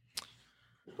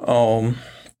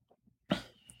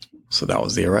 So that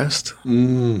was the arrest.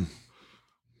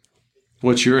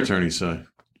 What's your attorney say?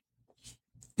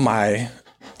 My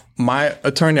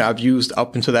attorney I've used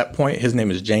up until that point, his name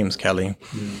is James Kelly.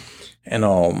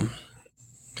 And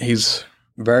he's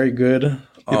very good. Yeah,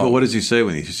 but what does he say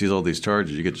when he sees all these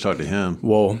charges? You get to talk to him.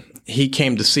 Well, he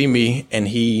came to see me, and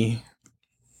he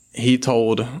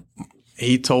told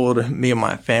me and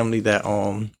my family that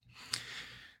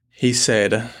he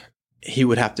said he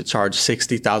would have to charge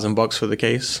 $60,000 for the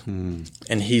case.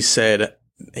 And he said,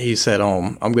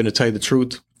 "I'm going to tell you the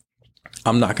truth.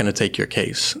 I'm not going to take your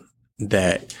case."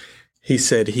 That he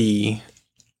said he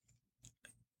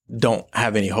don't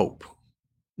have any hope.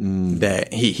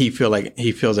 That he feels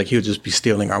like he'll just be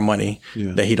stealing our money.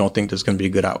 Yeah. That he don't think there's going to be a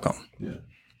good outcome. Yeah.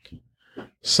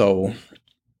 So,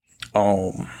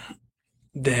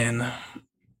 then,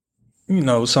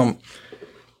 some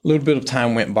little bit of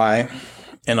time went by,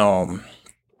 and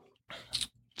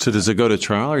So does it go to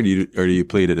trial, or do you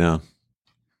plead it down?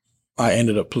 I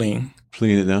ended up pleading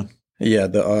it down. Yeah,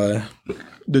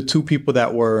 the two people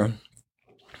that were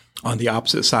on the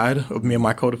opposite side of me and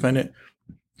my co-defendant,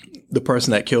 the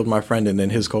person that killed my friend and then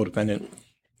his co-defendant,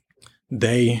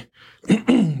 me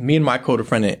and my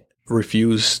co-defendant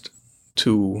refused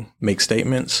to make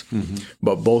statements,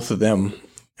 but both of them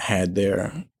had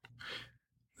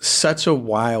such a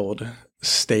wild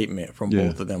statement from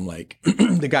both of them. Like,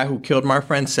 the guy who killed my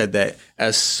friend said that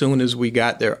as soon as we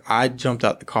got there, I jumped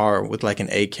out the car with like an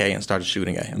AK and started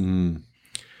shooting at him.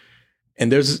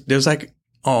 And there's like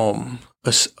a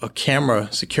camera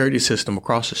security system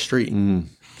across the street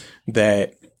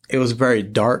that it was very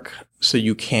dark, so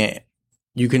you can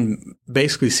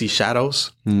basically see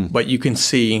shadows, but you can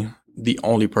see the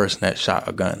only person that shot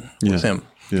a gun was him.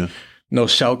 Yeah. No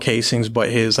shell casings,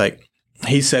 but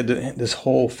he said this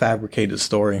whole fabricated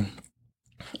story.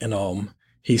 And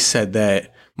he said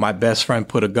that my best friend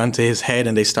put a gun to his head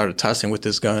and they started tussling with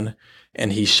this gun,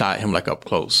 and he shot him like up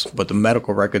close. But the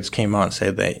medical records came out and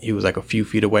said that he was like a few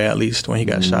feet away at least when he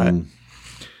got shot.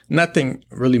 Nothing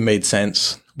really made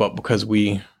sense, but because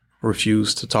we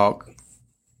refused to talk,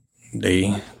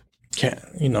 they can't,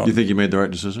 Do you think you made the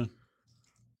right decision?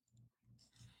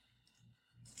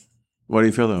 Why do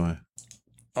you feel that way?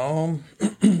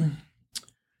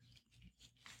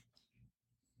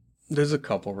 There's a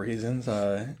couple reasons.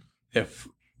 If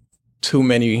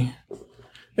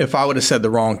I would have said the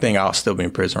wrong thing, I'll still be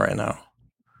in prison right now.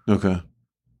 Okay.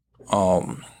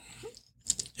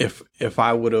 If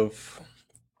I would have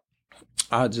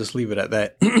I'll just leave it at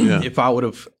that. Yeah. If I would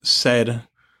have said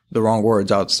the wrong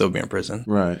words, I would still be in prison.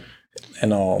 Right.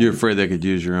 And you're afraid they could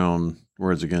use your own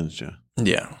words against you.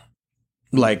 Yeah.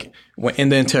 Like when in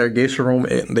the interrogation room,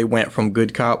 they went from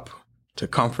good cop to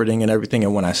comforting and everything.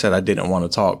 And when I said I didn't want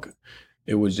to talk,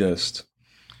 it was just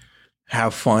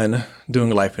have fun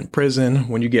doing life in prison.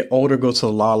 When you get older, go to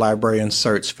the law library and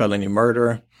search felony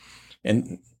murder,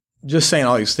 and just saying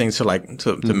all these things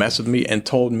to mess with me, and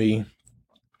told me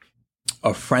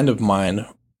a friend of mine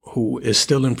who is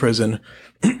still in prison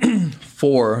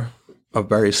for a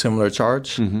very similar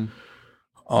charge.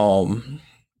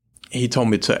 He told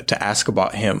me to ask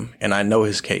about him, and I know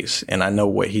his case, and I know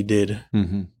what he did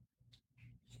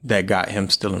that got him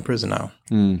still in prison now.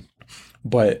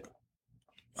 But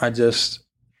I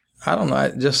don't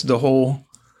know. Just the whole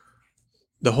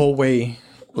way,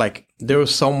 like there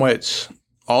was so much.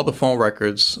 All the phone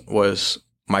records was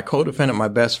my co-defendant, my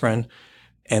best friend,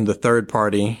 and the third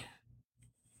party.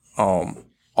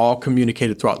 All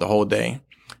communicated throughout the whole day.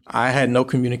 I had no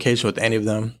communication with any of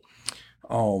them.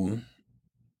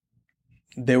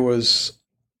 There was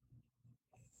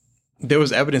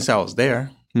evidence I was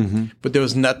there, but there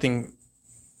was nothing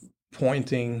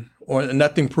pointing or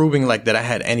nothing proving like that I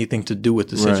had anything to do with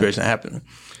the situation that happened.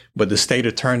 But the state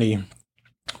attorney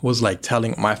was like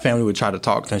telling my family would try to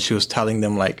talk to them. She was telling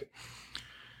them like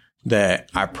that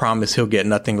I promise he'll get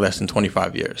nothing less than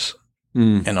 25 years.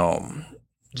 And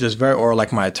just very, or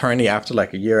like my attorney after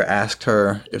like a year asked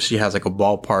her if she has like a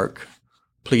ballpark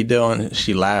plea deal, and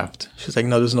she laughed. She's like,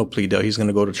 no, there's no plea deal. He's going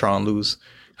to go to trial and lose.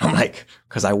 I'm like,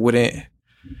 because I wouldn't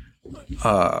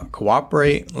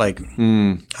cooperate. Like,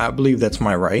 I believe that's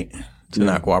my right to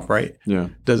not cooperate. Yeah.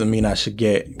 Doesn't mean I should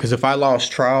get, because if I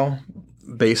lost trial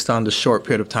based on the short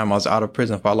period of time I was out of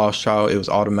prison, if I lost trial, it was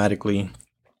automatically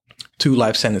 2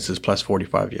 life sentences plus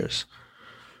 45 years.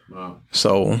 Wow.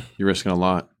 So you're risking a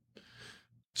lot.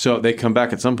 So they come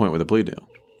back at some point with a plea deal.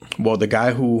 Well,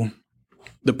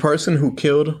 the person who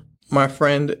killed my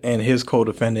friend and his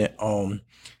co-defendant,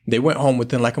 they went home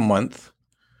within like a month.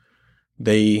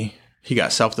 He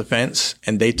got self-defense,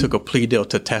 and they took a plea deal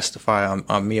to testify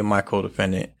on me and my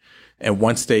co-defendant. And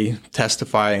once they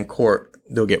testify in court,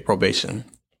 they'll get probation.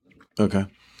 Okay.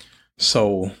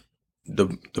 So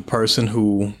the person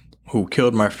who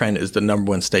killed my friend is the number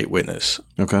 1 state witness.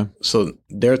 Okay. So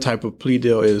their type of plea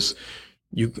deal is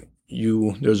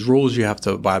there's rules you have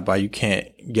to abide by. You can't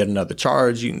get another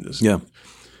charge.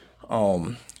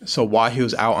 So while he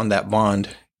was out on that bond,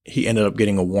 he ended up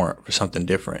getting a warrant for something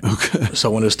different. Okay.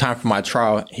 So when it was time for my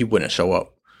trial, he wouldn't show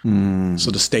up.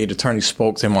 So the state attorney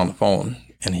spoke to him on the phone,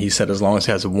 and he said as long as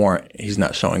he has a warrant, he's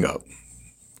not showing up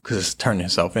because it's turning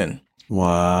himself in.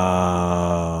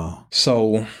 Wow.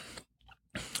 So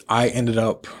I ended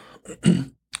up,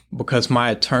 because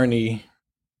my attorney,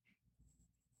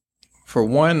 for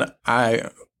one, I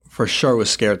for sure was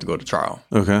scared to go to trial.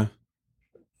 Okay.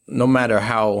 No matter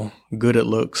how good it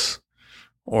looks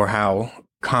or how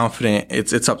confident,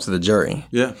 it's up to the jury.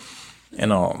 Yeah.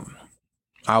 And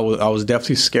I was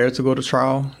definitely scared to go to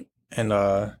trial. And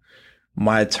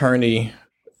my attorney,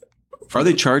 are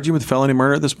they charging with felony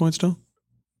murder at this point still?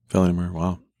 Felony murder.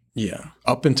 Wow. Yeah.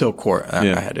 Up until court, I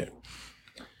had it.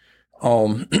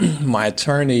 My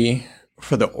attorney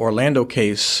for the Orlando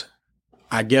case,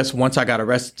 I guess once I got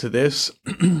arrested to this,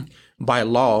 by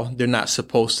law, they're not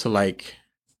supposed to like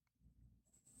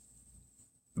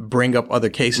bring up other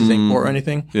cases in court or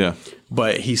anything. Yeah.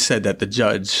 But he said that the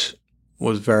judge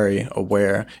was very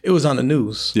aware. It was on the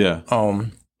news. Yeah.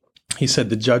 He said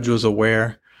the judge was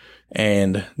aware,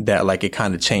 and that like it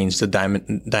kind of changed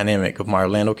the dynamic of my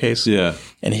Orlando case. Yeah.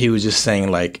 And he was just saying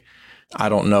like, I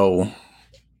don't know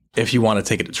if you want to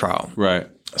take it to trial. Right.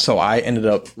 So I ended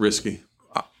up risky.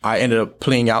 I ended up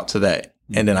pleading out to that,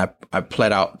 and then I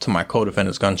pled out to my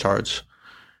co-defendant's gun charge,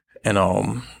 and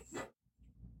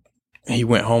he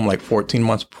went home like 14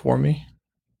 months before me.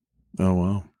 Oh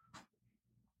wow!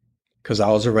 Because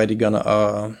I was already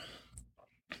gonna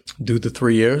do the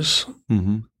 3 years.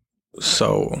 Mm-hmm.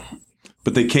 So,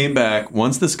 but they came back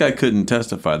once this guy couldn't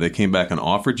testify. They came back and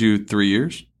offered you 3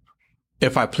 years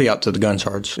if I plead out to the gun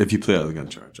charge. If you plead out to the gun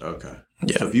charge, okay.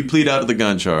 Yeah. So if you plead out to the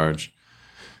gun charge,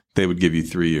 they would give you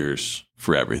 3 years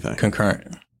for everything.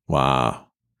 Concurrent. Wow.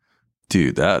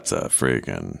 Dude, that's a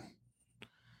freaking...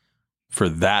 For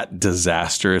that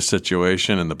disastrous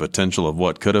situation and the potential of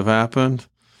what could have happened,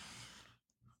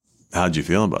 how'd you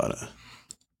feel about it?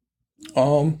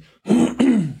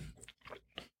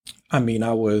 I mean,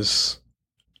 I was...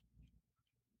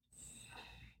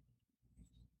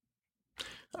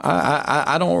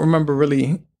 I don't remember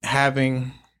really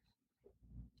having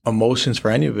emotions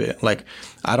for any of it. Like,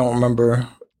 I don't remember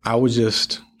I was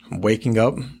just waking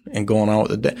up and going on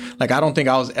with the day. Like, I don't think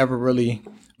I was ever really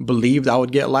believed I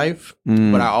would get life,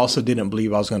 but I also didn't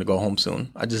believe I was going to go home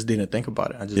soon. I just didn't think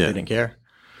about it. I just didn't care.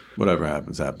 Whatever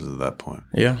happens at that point.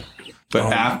 Yeah.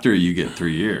 But after you get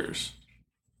 3 years,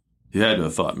 you had to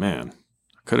have thought, man,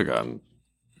 I could have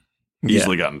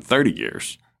easily gotten 30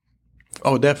 years.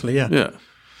 Oh, definitely, yeah. Yeah.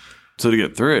 So to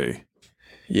get 3,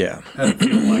 yeah, had to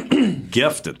feel like a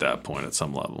gift at that point at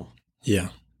some level. Yeah.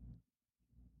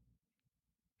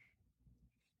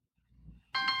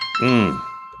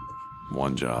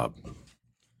 One job.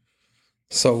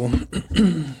 So,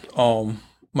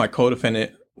 my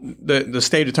co-defendant, the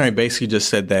state attorney basically just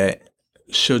said that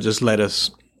she'll just let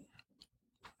us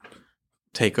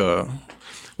take because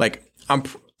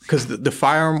the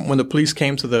firearm, when the police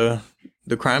came to the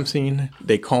crime scene,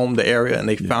 they combed the area and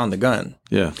they found the gun.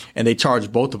 Yeah. And they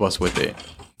charged both of us with it.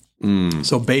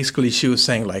 So basically she was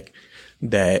saying like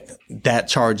that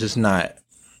charge is not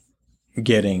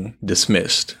getting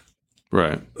dismissed.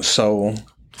 Right. So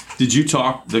did you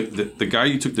talk the guy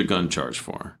you took the gun charge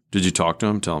for? Did you talk to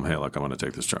him? Tell him, hey, look, I'm going to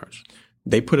take this charge.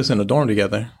 They put us in a dorm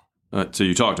together. So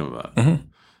you talked to him about it. Mm-hmm.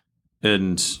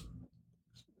 And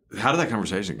how did that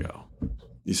conversation go?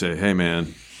 You say, hey,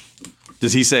 man.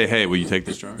 Does he say, hey, will you take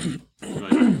this charge?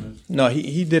 No,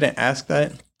 he didn't ask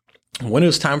that. When it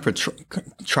was time for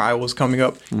trial was coming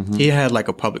up, he had like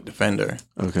a public defender.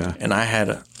 Okay. And I had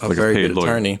a like very good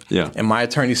attorney. Yeah. And my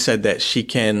attorney said that she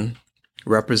can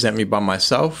represent me by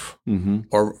myself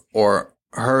or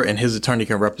her and his attorney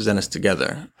can represent us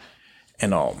together.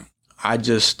 And I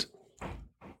just,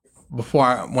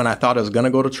 when I thought I was going to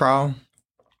go to trial,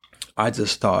 I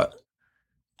just thought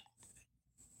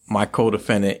my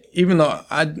co-defendant, even though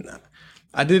I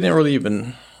didn't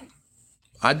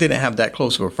have that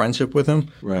close of a friendship with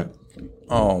him. Right.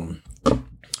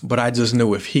 But I just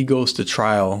knew if he goes to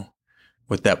trial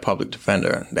with that public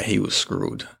defender, that he was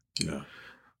screwed. Yeah.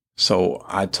 So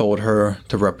I told her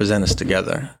to represent us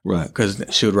together. Right. Because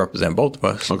she would represent both of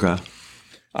us. Okay.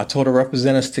 I told her to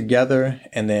represent us together.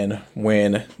 And then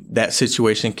when that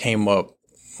situation came up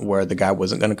where the guy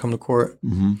wasn't going to come to court,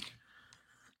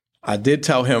 I did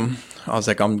tell him, I was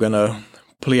like, I'm going to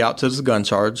plea out to this gun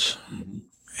charge.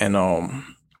 And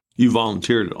you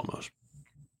volunteered it almost.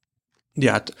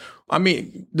 Yeah. I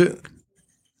mean,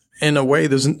 in a way,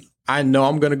 I know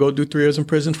I'm going to go do 3 years in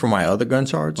prison for my other gun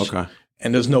charge. Okay.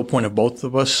 And there's no point of both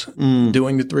of us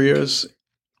doing the 3 years,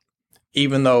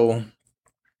 even though,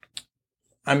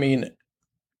 I mean,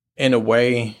 in a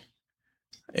way,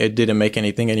 it didn't make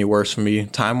anything any worse for me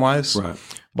time-wise. Right.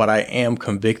 But I am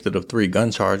convicted of 3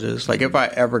 gun charges. Like, if I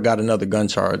ever got another gun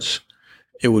charge,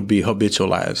 it would be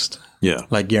habitualized. Yeah.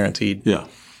 Like, guaranteed. Yeah.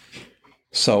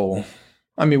 So,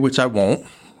 I mean, which I won't.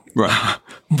 Right.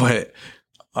 But,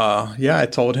 yeah, I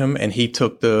told him, and he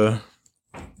took the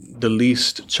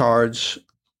least charge.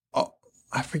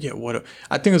 I forget what.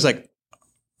 I think it was like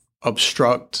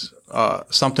obstruct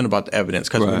something about the evidence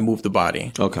because we moved the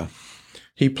body. Okay.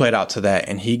 He played out to that,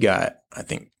 and he got, I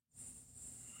think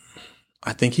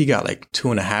he got like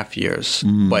 2.5 years,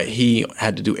 but he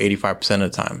had to do 85% of the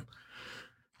time.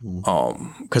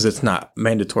 Because it's not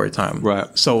mandatory time.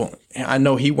 Right. So I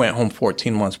know he went home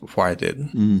 14 months before I did.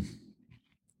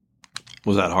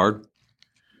 Was that hard?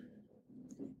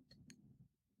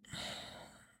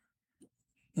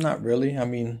 Not really. I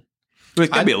mean,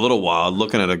 it can be a little wild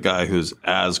looking at a guy who's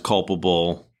as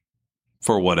culpable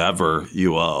for whatever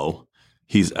you owe.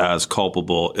 He's as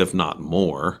culpable, if not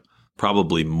more,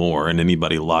 probably more. And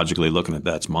anybody logically looking at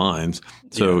that's mine.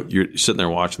 So you're sitting there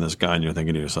watching this guy and you're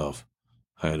thinking to yourself,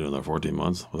 I had to do another 14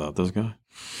 months without this guy.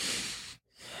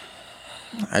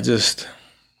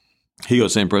 He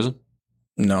goes same prison?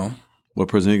 No. What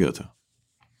prison did he go to?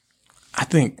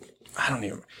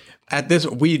 At this,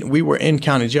 we were in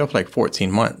county jail for like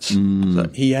 14 months. So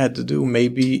he had to do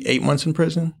maybe 8 months in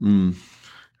prison.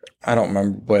 I don't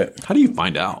remember, but. How do you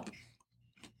find out?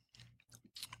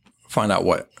 Find out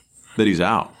what? That he's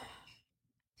out.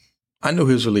 I knew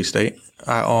his release date.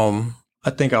 I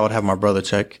think I would have my brother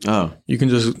check. Oh. You can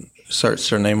just search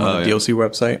their name on the DOC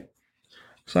website.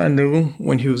 So I knew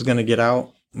when he was going to get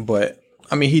out. But,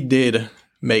 I mean, he did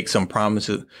make some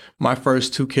promises. My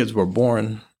first 2 kids were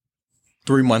born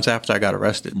 3 months after I got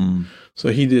arrested. So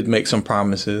he did make some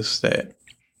promises that,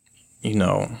 you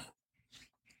know,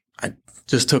 I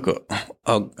just took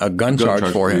a gun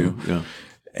charge for him. Yeah.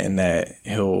 And that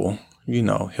he'll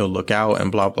look out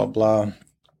and blah, blah, blah.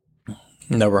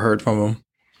 Never heard from him.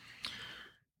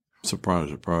 Surprise.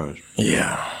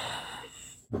 Yeah.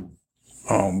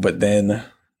 But then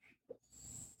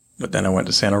I went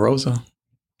to Santa Rosa.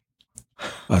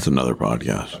 That's another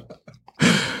podcast.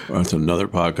 That's another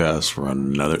podcast for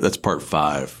another. That's part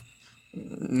 5.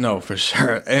 No, for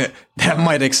sure. And that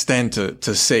might extend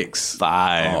to 6.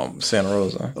 5. Santa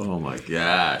Rosa. Oh my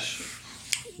gosh!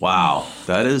 Wow,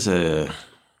 that's a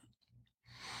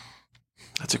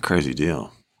crazy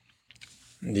deal.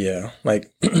 Yeah,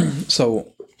 like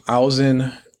so I was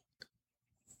in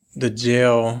the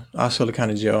jail, Osceola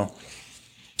County Jail.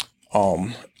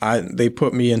 They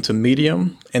put me into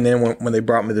medium, and then when they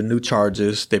brought me the new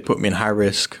charges, they put me in high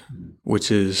risk,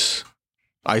 which is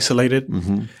isolated.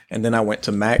 Mm-hmm. And then I went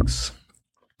to max,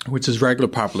 which is regular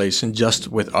population, just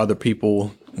with other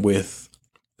people with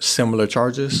similar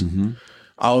charges. Mm-hmm.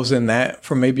 I was in that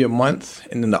for maybe a month,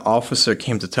 and then the officer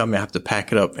came to tell me I have to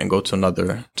pack it up and go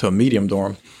to a medium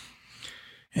dorm.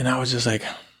 And I was just like,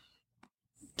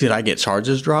 did I get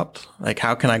charges dropped? Like,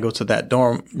 how can I go to that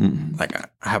dorm? Mm-hmm. Like,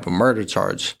 I have a murder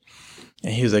charge.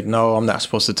 And he was like, no, I'm not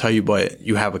supposed to tell you, but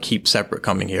you have a keep separate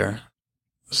coming here.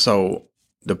 So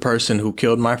the person who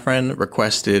killed my friend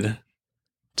requested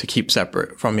to keep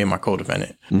separate from me and my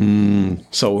co-defendant. Mm.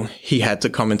 So he had to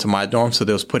come into my dorm. So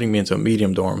they was putting me into a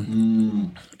medium dorm.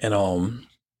 Mm. And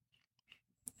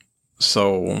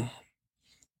so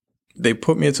they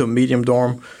put me into a medium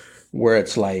dorm where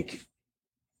it's like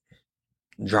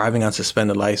driving on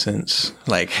suspended license,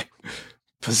 like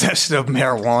possession of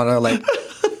marijuana, like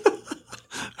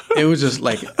it was just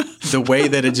like the way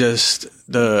that it just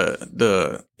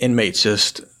the inmates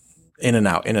just in and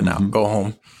out,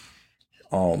 go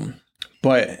home.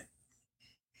 But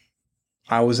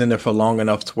I was in there for long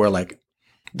enough to where like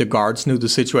the guards knew the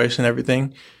situation and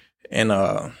everything, and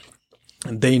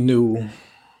they knew,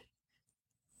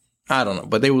 I don't know,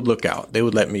 but they would look out. They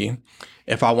would let me,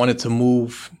 if I wanted to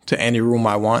move to any room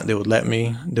I want, they would let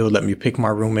me. They would let me pick my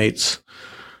roommates.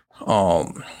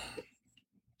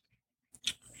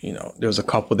 You know, there was a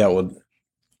couple that would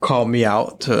call me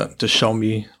out to show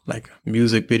me like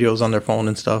music videos on their phone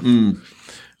and stuff. Mm.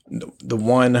 The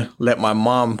one let my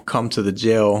mom come to the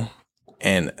jail,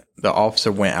 and the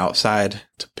officer went outside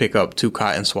to pick up 2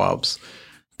 cotton swabs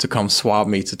to come swab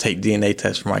me to take DNA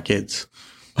tests for my kids.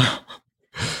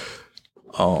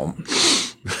 Oh,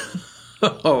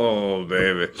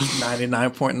 baby.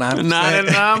 99.9%.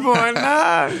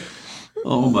 99.9.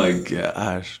 Oh, my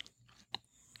gosh.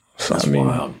 That's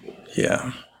wild.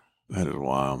 Yeah. That is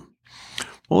wild.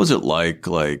 What was it like?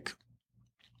 Like,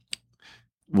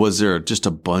 was there just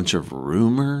a bunch of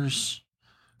rumors?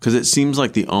 Because it seems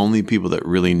like the only people that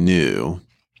really knew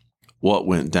what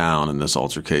went down in this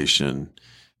altercation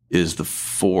is the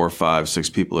 4, 5, 6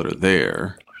 people that are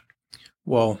there.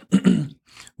 Well,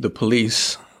 the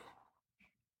police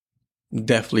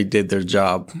definitely did their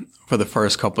job for the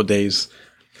first couple of days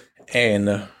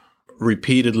and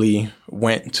repeatedly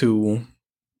went to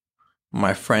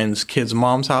my friend's kid's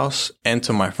mom's house and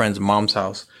to my friend's mom's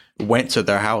house, went to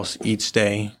their house each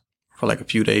day for like a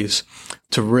few days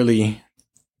to really,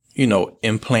 you know,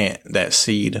 implant that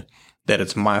seed that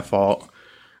it's my fault.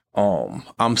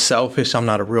 I'm selfish. I'm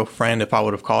not a real friend. If I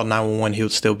would have called 911, he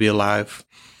would still be alive.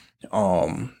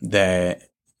 That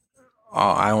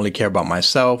I only care about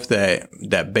myself,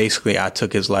 that basically I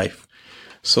took his life.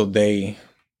 So they,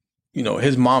 you know,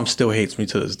 his mom still hates me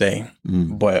to this day.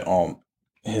 Mm. But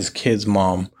his kid's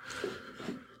mom,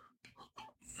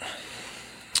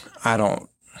 I don't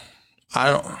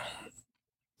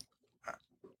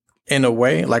in a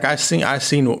way, like I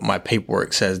seen what my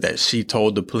paperwork says, that she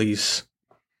told the police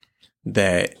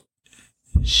that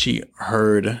she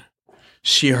heard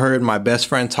my best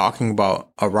friend talking about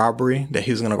a robbery, that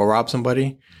he was going to go rob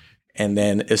somebody. And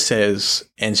then it says,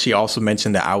 and she also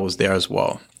mentioned that I was there as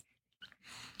well.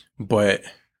 But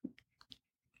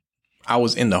I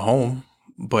was in the home,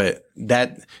 but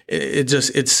that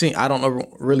it seemed, I don't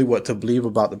know really what to believe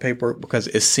about the paperwork, because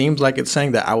it seems like it's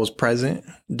saying that I was present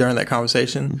during that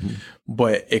conversation, mm-hmm.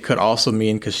 but it could also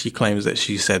mean, because she claims that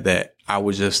she said that I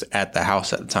was just at the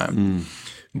house at the time. Mm.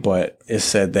 But it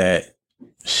said that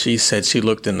she said she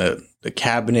looked in the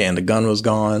cabinet and the gun was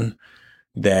gone,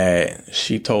 that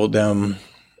she told them,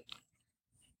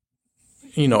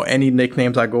 you know, any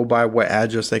nicknames I go by, what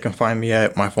address they can find me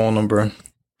at, my phone number,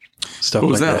 stuff like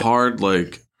that. Was that hard?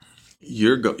 Like,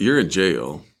 you're in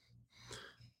jail.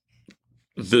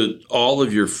 All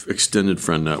of your extended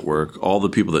friend network, all the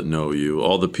people that know you,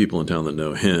 all the people in town that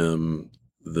know him,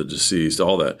 the deceased,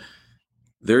 all that,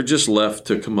 they're just left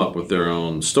to come up with their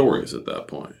own stories at that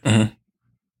point. Mm-hmm.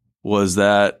 Was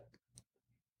there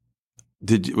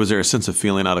a sense of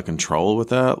feeling out of control with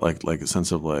that? Like a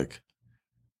sense of like,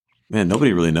 man,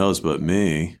 nobody really knows but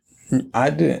me.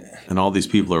 I did. And all these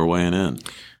people are weighing in.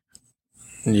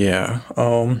 Yeah.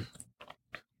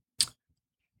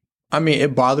 I mean,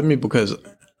 it bothered me because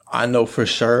I know for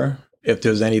sure if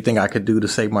there's anything I could do to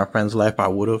save my friend's life, I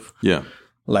would have. Yeah.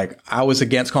 Like, I was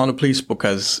against calling the police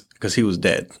because he was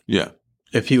dead. Yeah.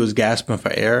 If he was gasping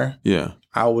for air, yeah,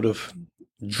 I would have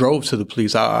drove to the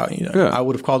police. I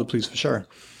would have called the police for sure.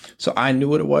 So I knew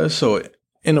what it was. So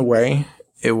in a way,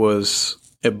 it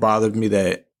bothered me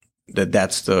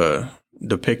that's the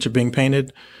picture being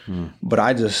painted. But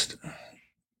I just,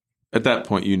 at that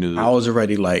point, you knew that I was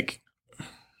already like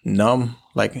numb.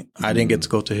 Like, I didn't get to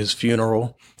go to his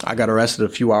funeral. I got arrested a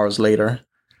few hours later.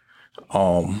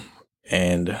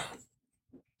 And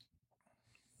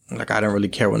like, I didn't really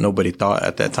care what nobody thought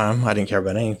at that time. I didn't care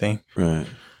about anything. Right.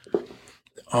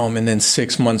 And then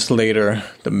 6 months later,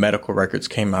 the medical records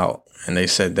came out and they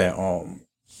said that,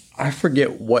 I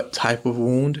forget what type of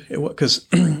wound it was, because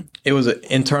it was an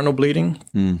internal bleeding,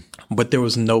 but there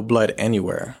was no blood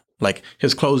anywhere. Like,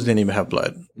 his clothes didn't even have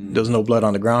blood. There was no blood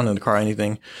on the ground, in the car, or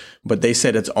anything. But they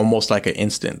said it's almost like an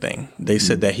instant thing. They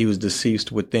said that he was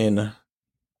deceased with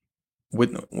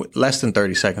less than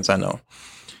 30 seconds, I know.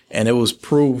 And it was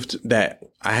proved that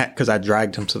because I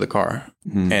dragged him to the car.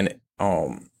 And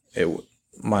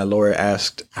my lawyer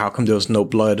asked, how come there was no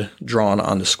blood drawn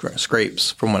on the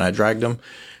scrapes from when I dragged him?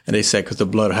 And they said because the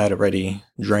blood had already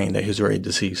drained, that he was already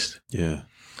deceased. Yeah.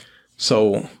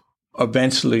 So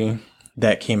eventually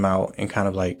that came out and kind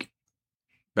of like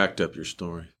backed up your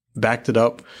story. Backed it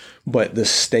up. But the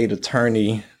state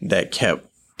attorney that kept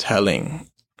telling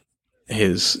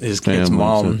his kid's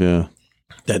mom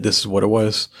that this is what it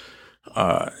was,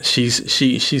 she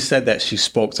said that she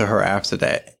spoke to her after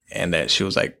that and that she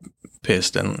was like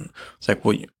pissed, and it's like,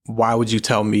 well, why would you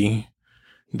tell me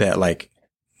that? Like,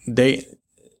 they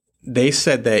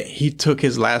said that he took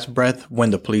his last breath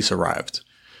when the police arrived.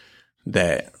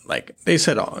 That, like, they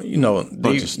said,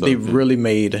 they really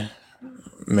made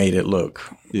it look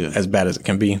as bad as it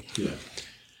can be. Yeah.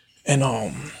 And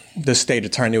the state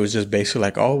attorney was just basically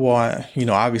like, oh, well,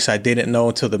 obviously I didn't know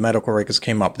until the medical records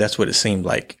came up. That's what it seemed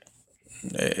like.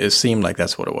 It seemed like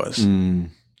that's what it was.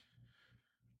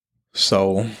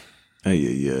 So,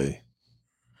 I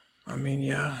mean,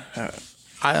 yeah,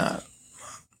 I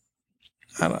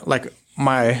don't, like,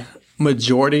 my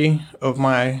majority of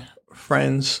my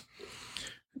friends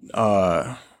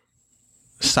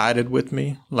sided with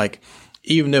me. Like,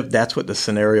 even if that's what the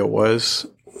scenario was,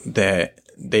 that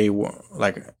they were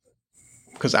like,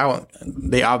 because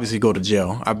they obviously go to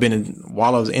jail.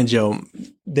 While I was in jail,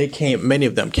 many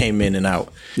of them came in and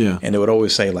out. Yeah. And they would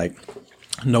always say, like,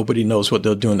 nobody knows what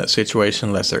they'll do in that situation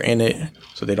unless they're in it.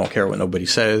 So they don't care what nobody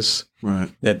says. Right.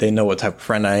 That they know what type of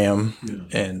friend I am. Yeah.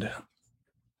 And,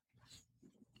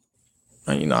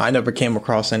 I never came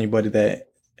across anybody that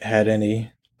had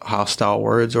any hostile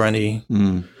words or any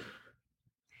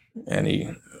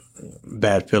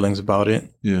bad feelings about it.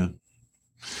 Yeah.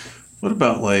 What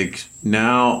about, like,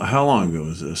 now, how long ago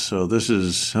is this? So this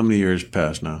is, how many years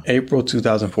past now? April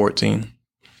 2014.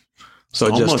 So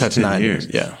it just touched 9 years.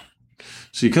 Yeah.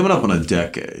 So you're coming up on a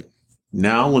decade.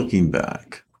 Now looking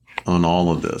back on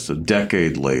all of this, a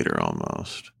decade later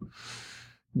almost,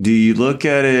 do you look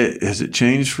at it, has it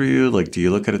changed for you? Like, do you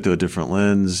look at it through a different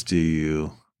lens? Do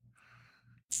you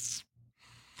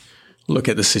look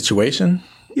at the situation?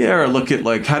 Yeah, or look at,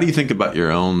 like, how do you think about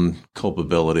your own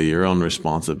culpability, your own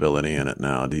responsibility in it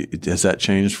now? Has that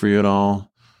changed for you at all?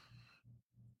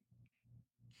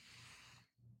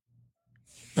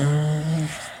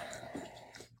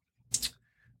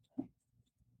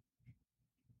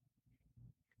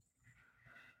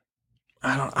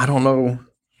 I don't know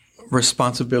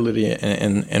responsibility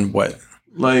and what.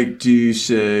 Like, do you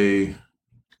say,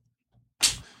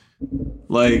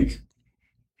 like,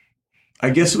 I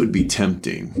guess it would be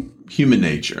tempting. Human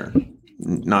nature,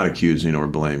 not accusing or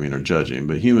blaming or judging,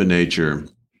 but human nature,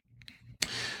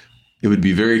 it would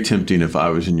be very tempting if I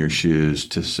was in your shoes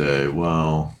to say,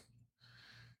 well,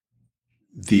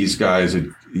 these guys,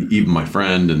 even my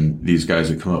friend and these guys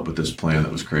had come up with this plan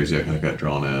that was crazy. I kind of got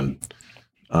drawn in.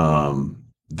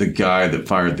 The guy that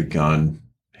fired the gun,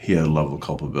 he had a level of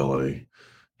culpability.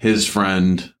 His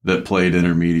friend that played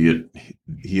intermediate,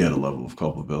 he had a level of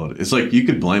culpability. It's like you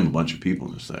could blame a bunch of people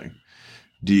in this thing.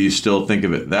 Do you still think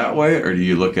of it that way, or do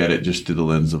you look at it just through the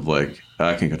lens of, like,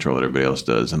 I can control what everybody else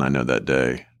does, and I know that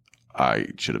day I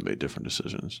should have made different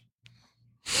decisions?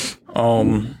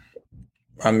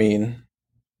 I mean,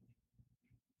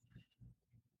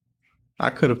 I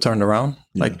could have turned around.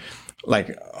 Yeah. Is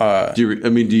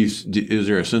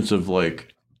there a sense of,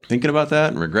 like, thinking about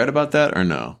that and regret about that, or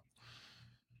no?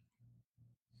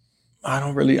 I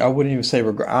wouldn't even say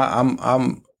regret.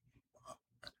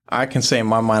 I can say in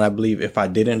my mind, I believe if I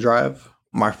didn't drive,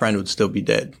 my friend would still be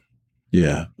dead.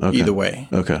 Yeah. Okay. Either way.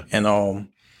 Okay. And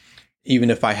even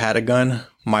if I had a gun,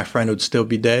 my friend would still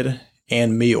be dead,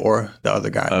 and me or the other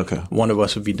guy. Okay. One of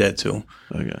us would be dead too.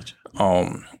 I got you.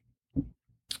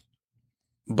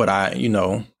 But I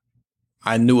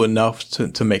knew enough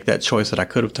to make that choice that I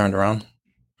could have turned around.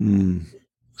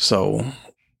 So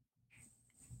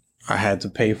I had to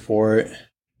pay for it,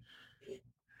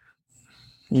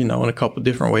 in a couple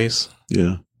different ways.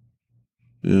 Yeah.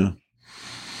 Yeah.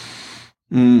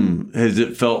 Has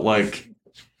it felt like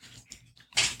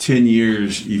 10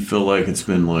 years, you feel like it's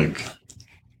been like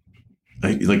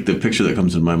the picture that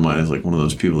comes in my mind is like one of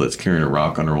those people that's carrying a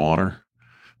rock underwater.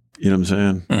 You know what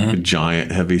I'm saying? Mm-hmm. A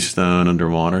giant heavy stone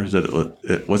underwater. Is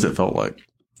that what's it felt like?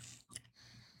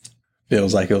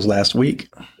 Feels like it was last week.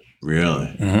 Really?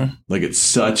 Mm-hmm. Like it's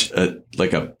such a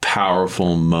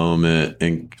powerful moment,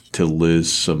 and to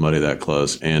lose somebody that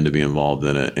close and to be involved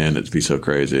in it and it to be so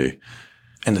crazy.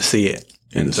 And to see it.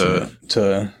 And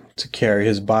to carry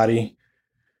his body.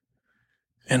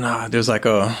 And there's like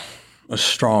a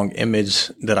strong image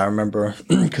that I remember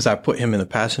because I put him in the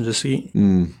passenger seat.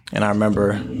 And I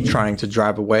remember trying to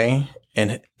drive away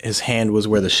and his hand was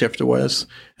where the shifter was.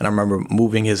 And I remember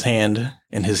moving his hand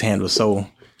and his hand was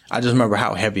I just remember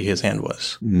how heavy his hand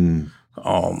was.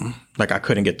 Like I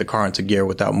couldn't get the car into gear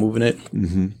without moving it.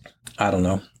 Mm-hmm. I don't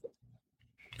know.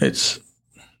 It's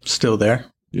still there.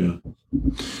 Yeah.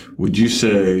 Would you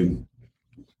say,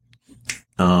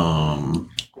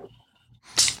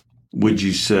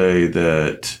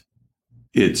 that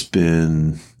it's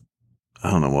been,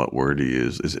 I don't know what word to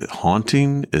use. Is it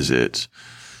haunting? Is it,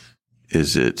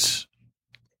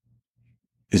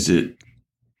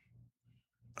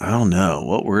 I don't know.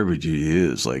 What word would you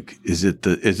use? Like, is it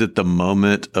the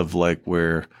moment of like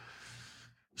where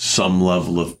some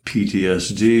level of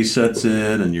PTSD sets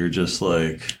in and you're just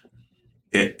like,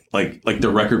 like the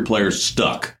record player's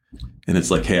stuck and it's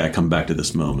like, hey, I come back to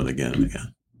this moment again and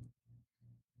again.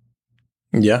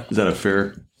 Yeah. Is that a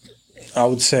fair? I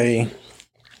would say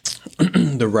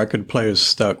the record player's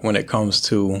stuck when it comes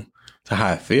to how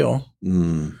I feel.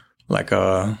 Like,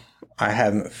 I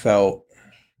haven't felt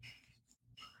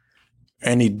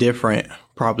any different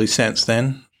probably since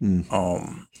then.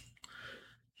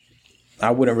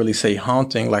 I wouldn't really say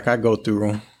haunting. Like I go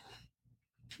through,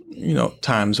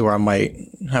 times where I might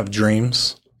have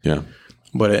dreams. Yeah.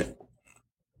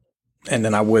 And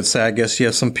then I would say, I guess,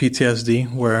 some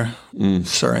PTSD where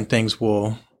certain things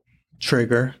will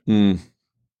trigger.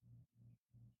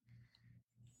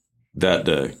 That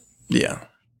day. Yeah.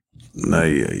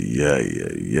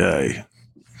 Yeah.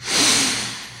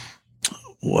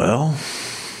 Well,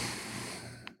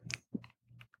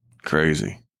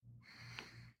 crazy.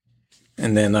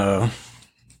 And then that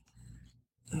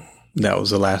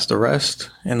was the last arrest.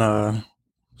 And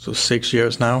so 6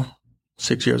 years now.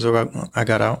 6 years ago, I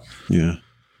got out. Yeah.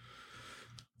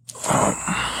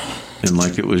 And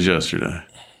like it was yesterday.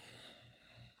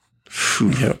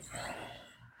 Yep.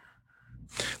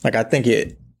 Like I think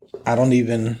I don't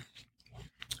even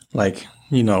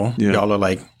y'all are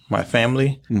like my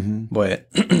family, but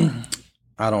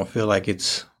I don't feel like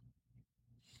it's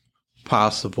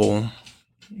possible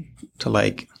to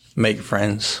like make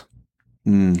friends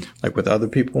like with other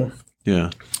people.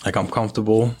 Yeah. Like I'm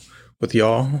comfortable with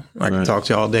y'all. I can talk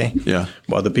to y'all all day. Yeah.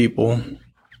 But other people,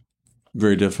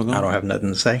 very difficult. I don't have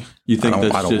nothing to say. You think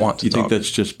I don't want to. You think that's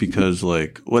just because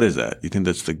what is that? You think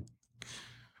that's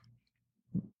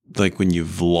when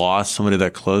you've lost somebody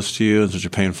that close to you in such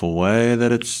a painful way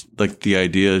that it's like the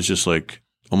idea is just like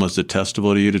almost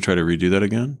detestable to you to try to redo that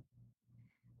again?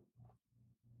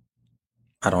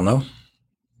 I don't know.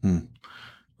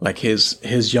 Like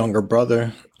his younger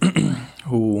brother,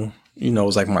 who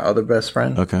was like my other best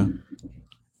friend. Okay.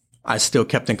 I still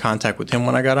kept in contact with him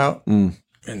when I got out. And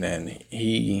then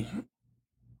in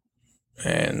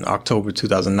October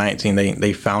 2019,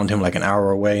 they found him like an hour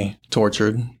away,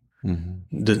 tortured,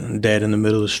 dead in the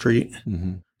middle of the street.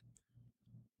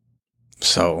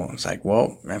 So it's like,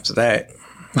 well, after that,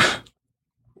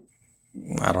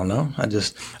 I don't know. I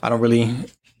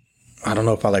don't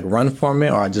know if I like run from it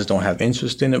or I just don't have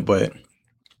interest in it, but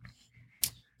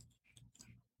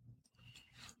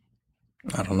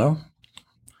I don't know.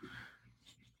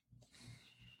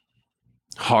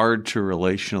 Hard to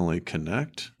relationally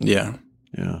connect. Yeah.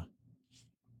 Yeah.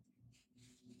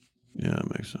 Yeah, that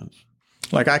makes sense.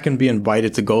 Like I can be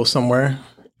invited to go somewhere,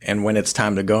 and when it's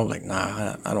time to go, I'm like,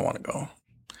 nah, I don't want to go.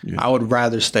 Yeah. I would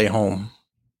rather stay home.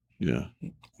 Yeah.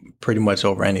 Pretty much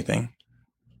over anything.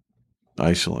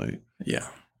 Isolate. Yeah.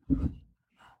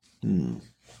 That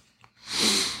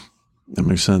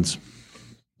makes sense.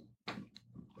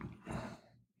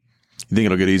 You think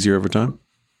it'll get easier over time?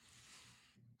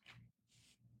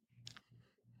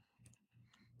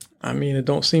 I mean, it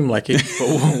don't seem like it, but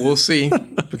we'll see.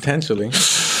 Potentially.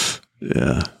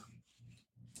 Yeah.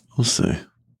 We'll see.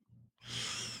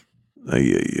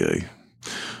 Ay.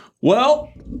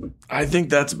 Well, I think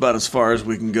that's about as far as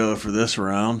we can go for this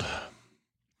round.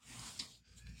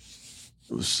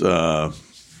 It was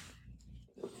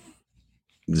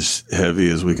as heavy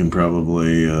as we can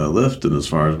probably lift and as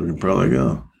far as we can probably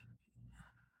go.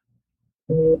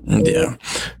 Yeah.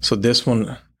 So this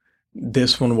one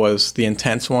was the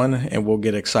intense one, and we'll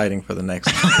get exciting for the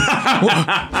next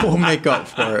one. We'll make up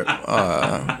for it.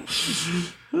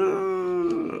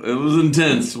 It was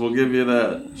intense. We'll give you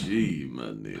that. Gee,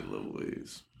 money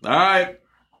Louise. All right.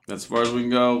 That's as far as we can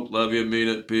go. Love you. Mean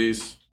it. Peace.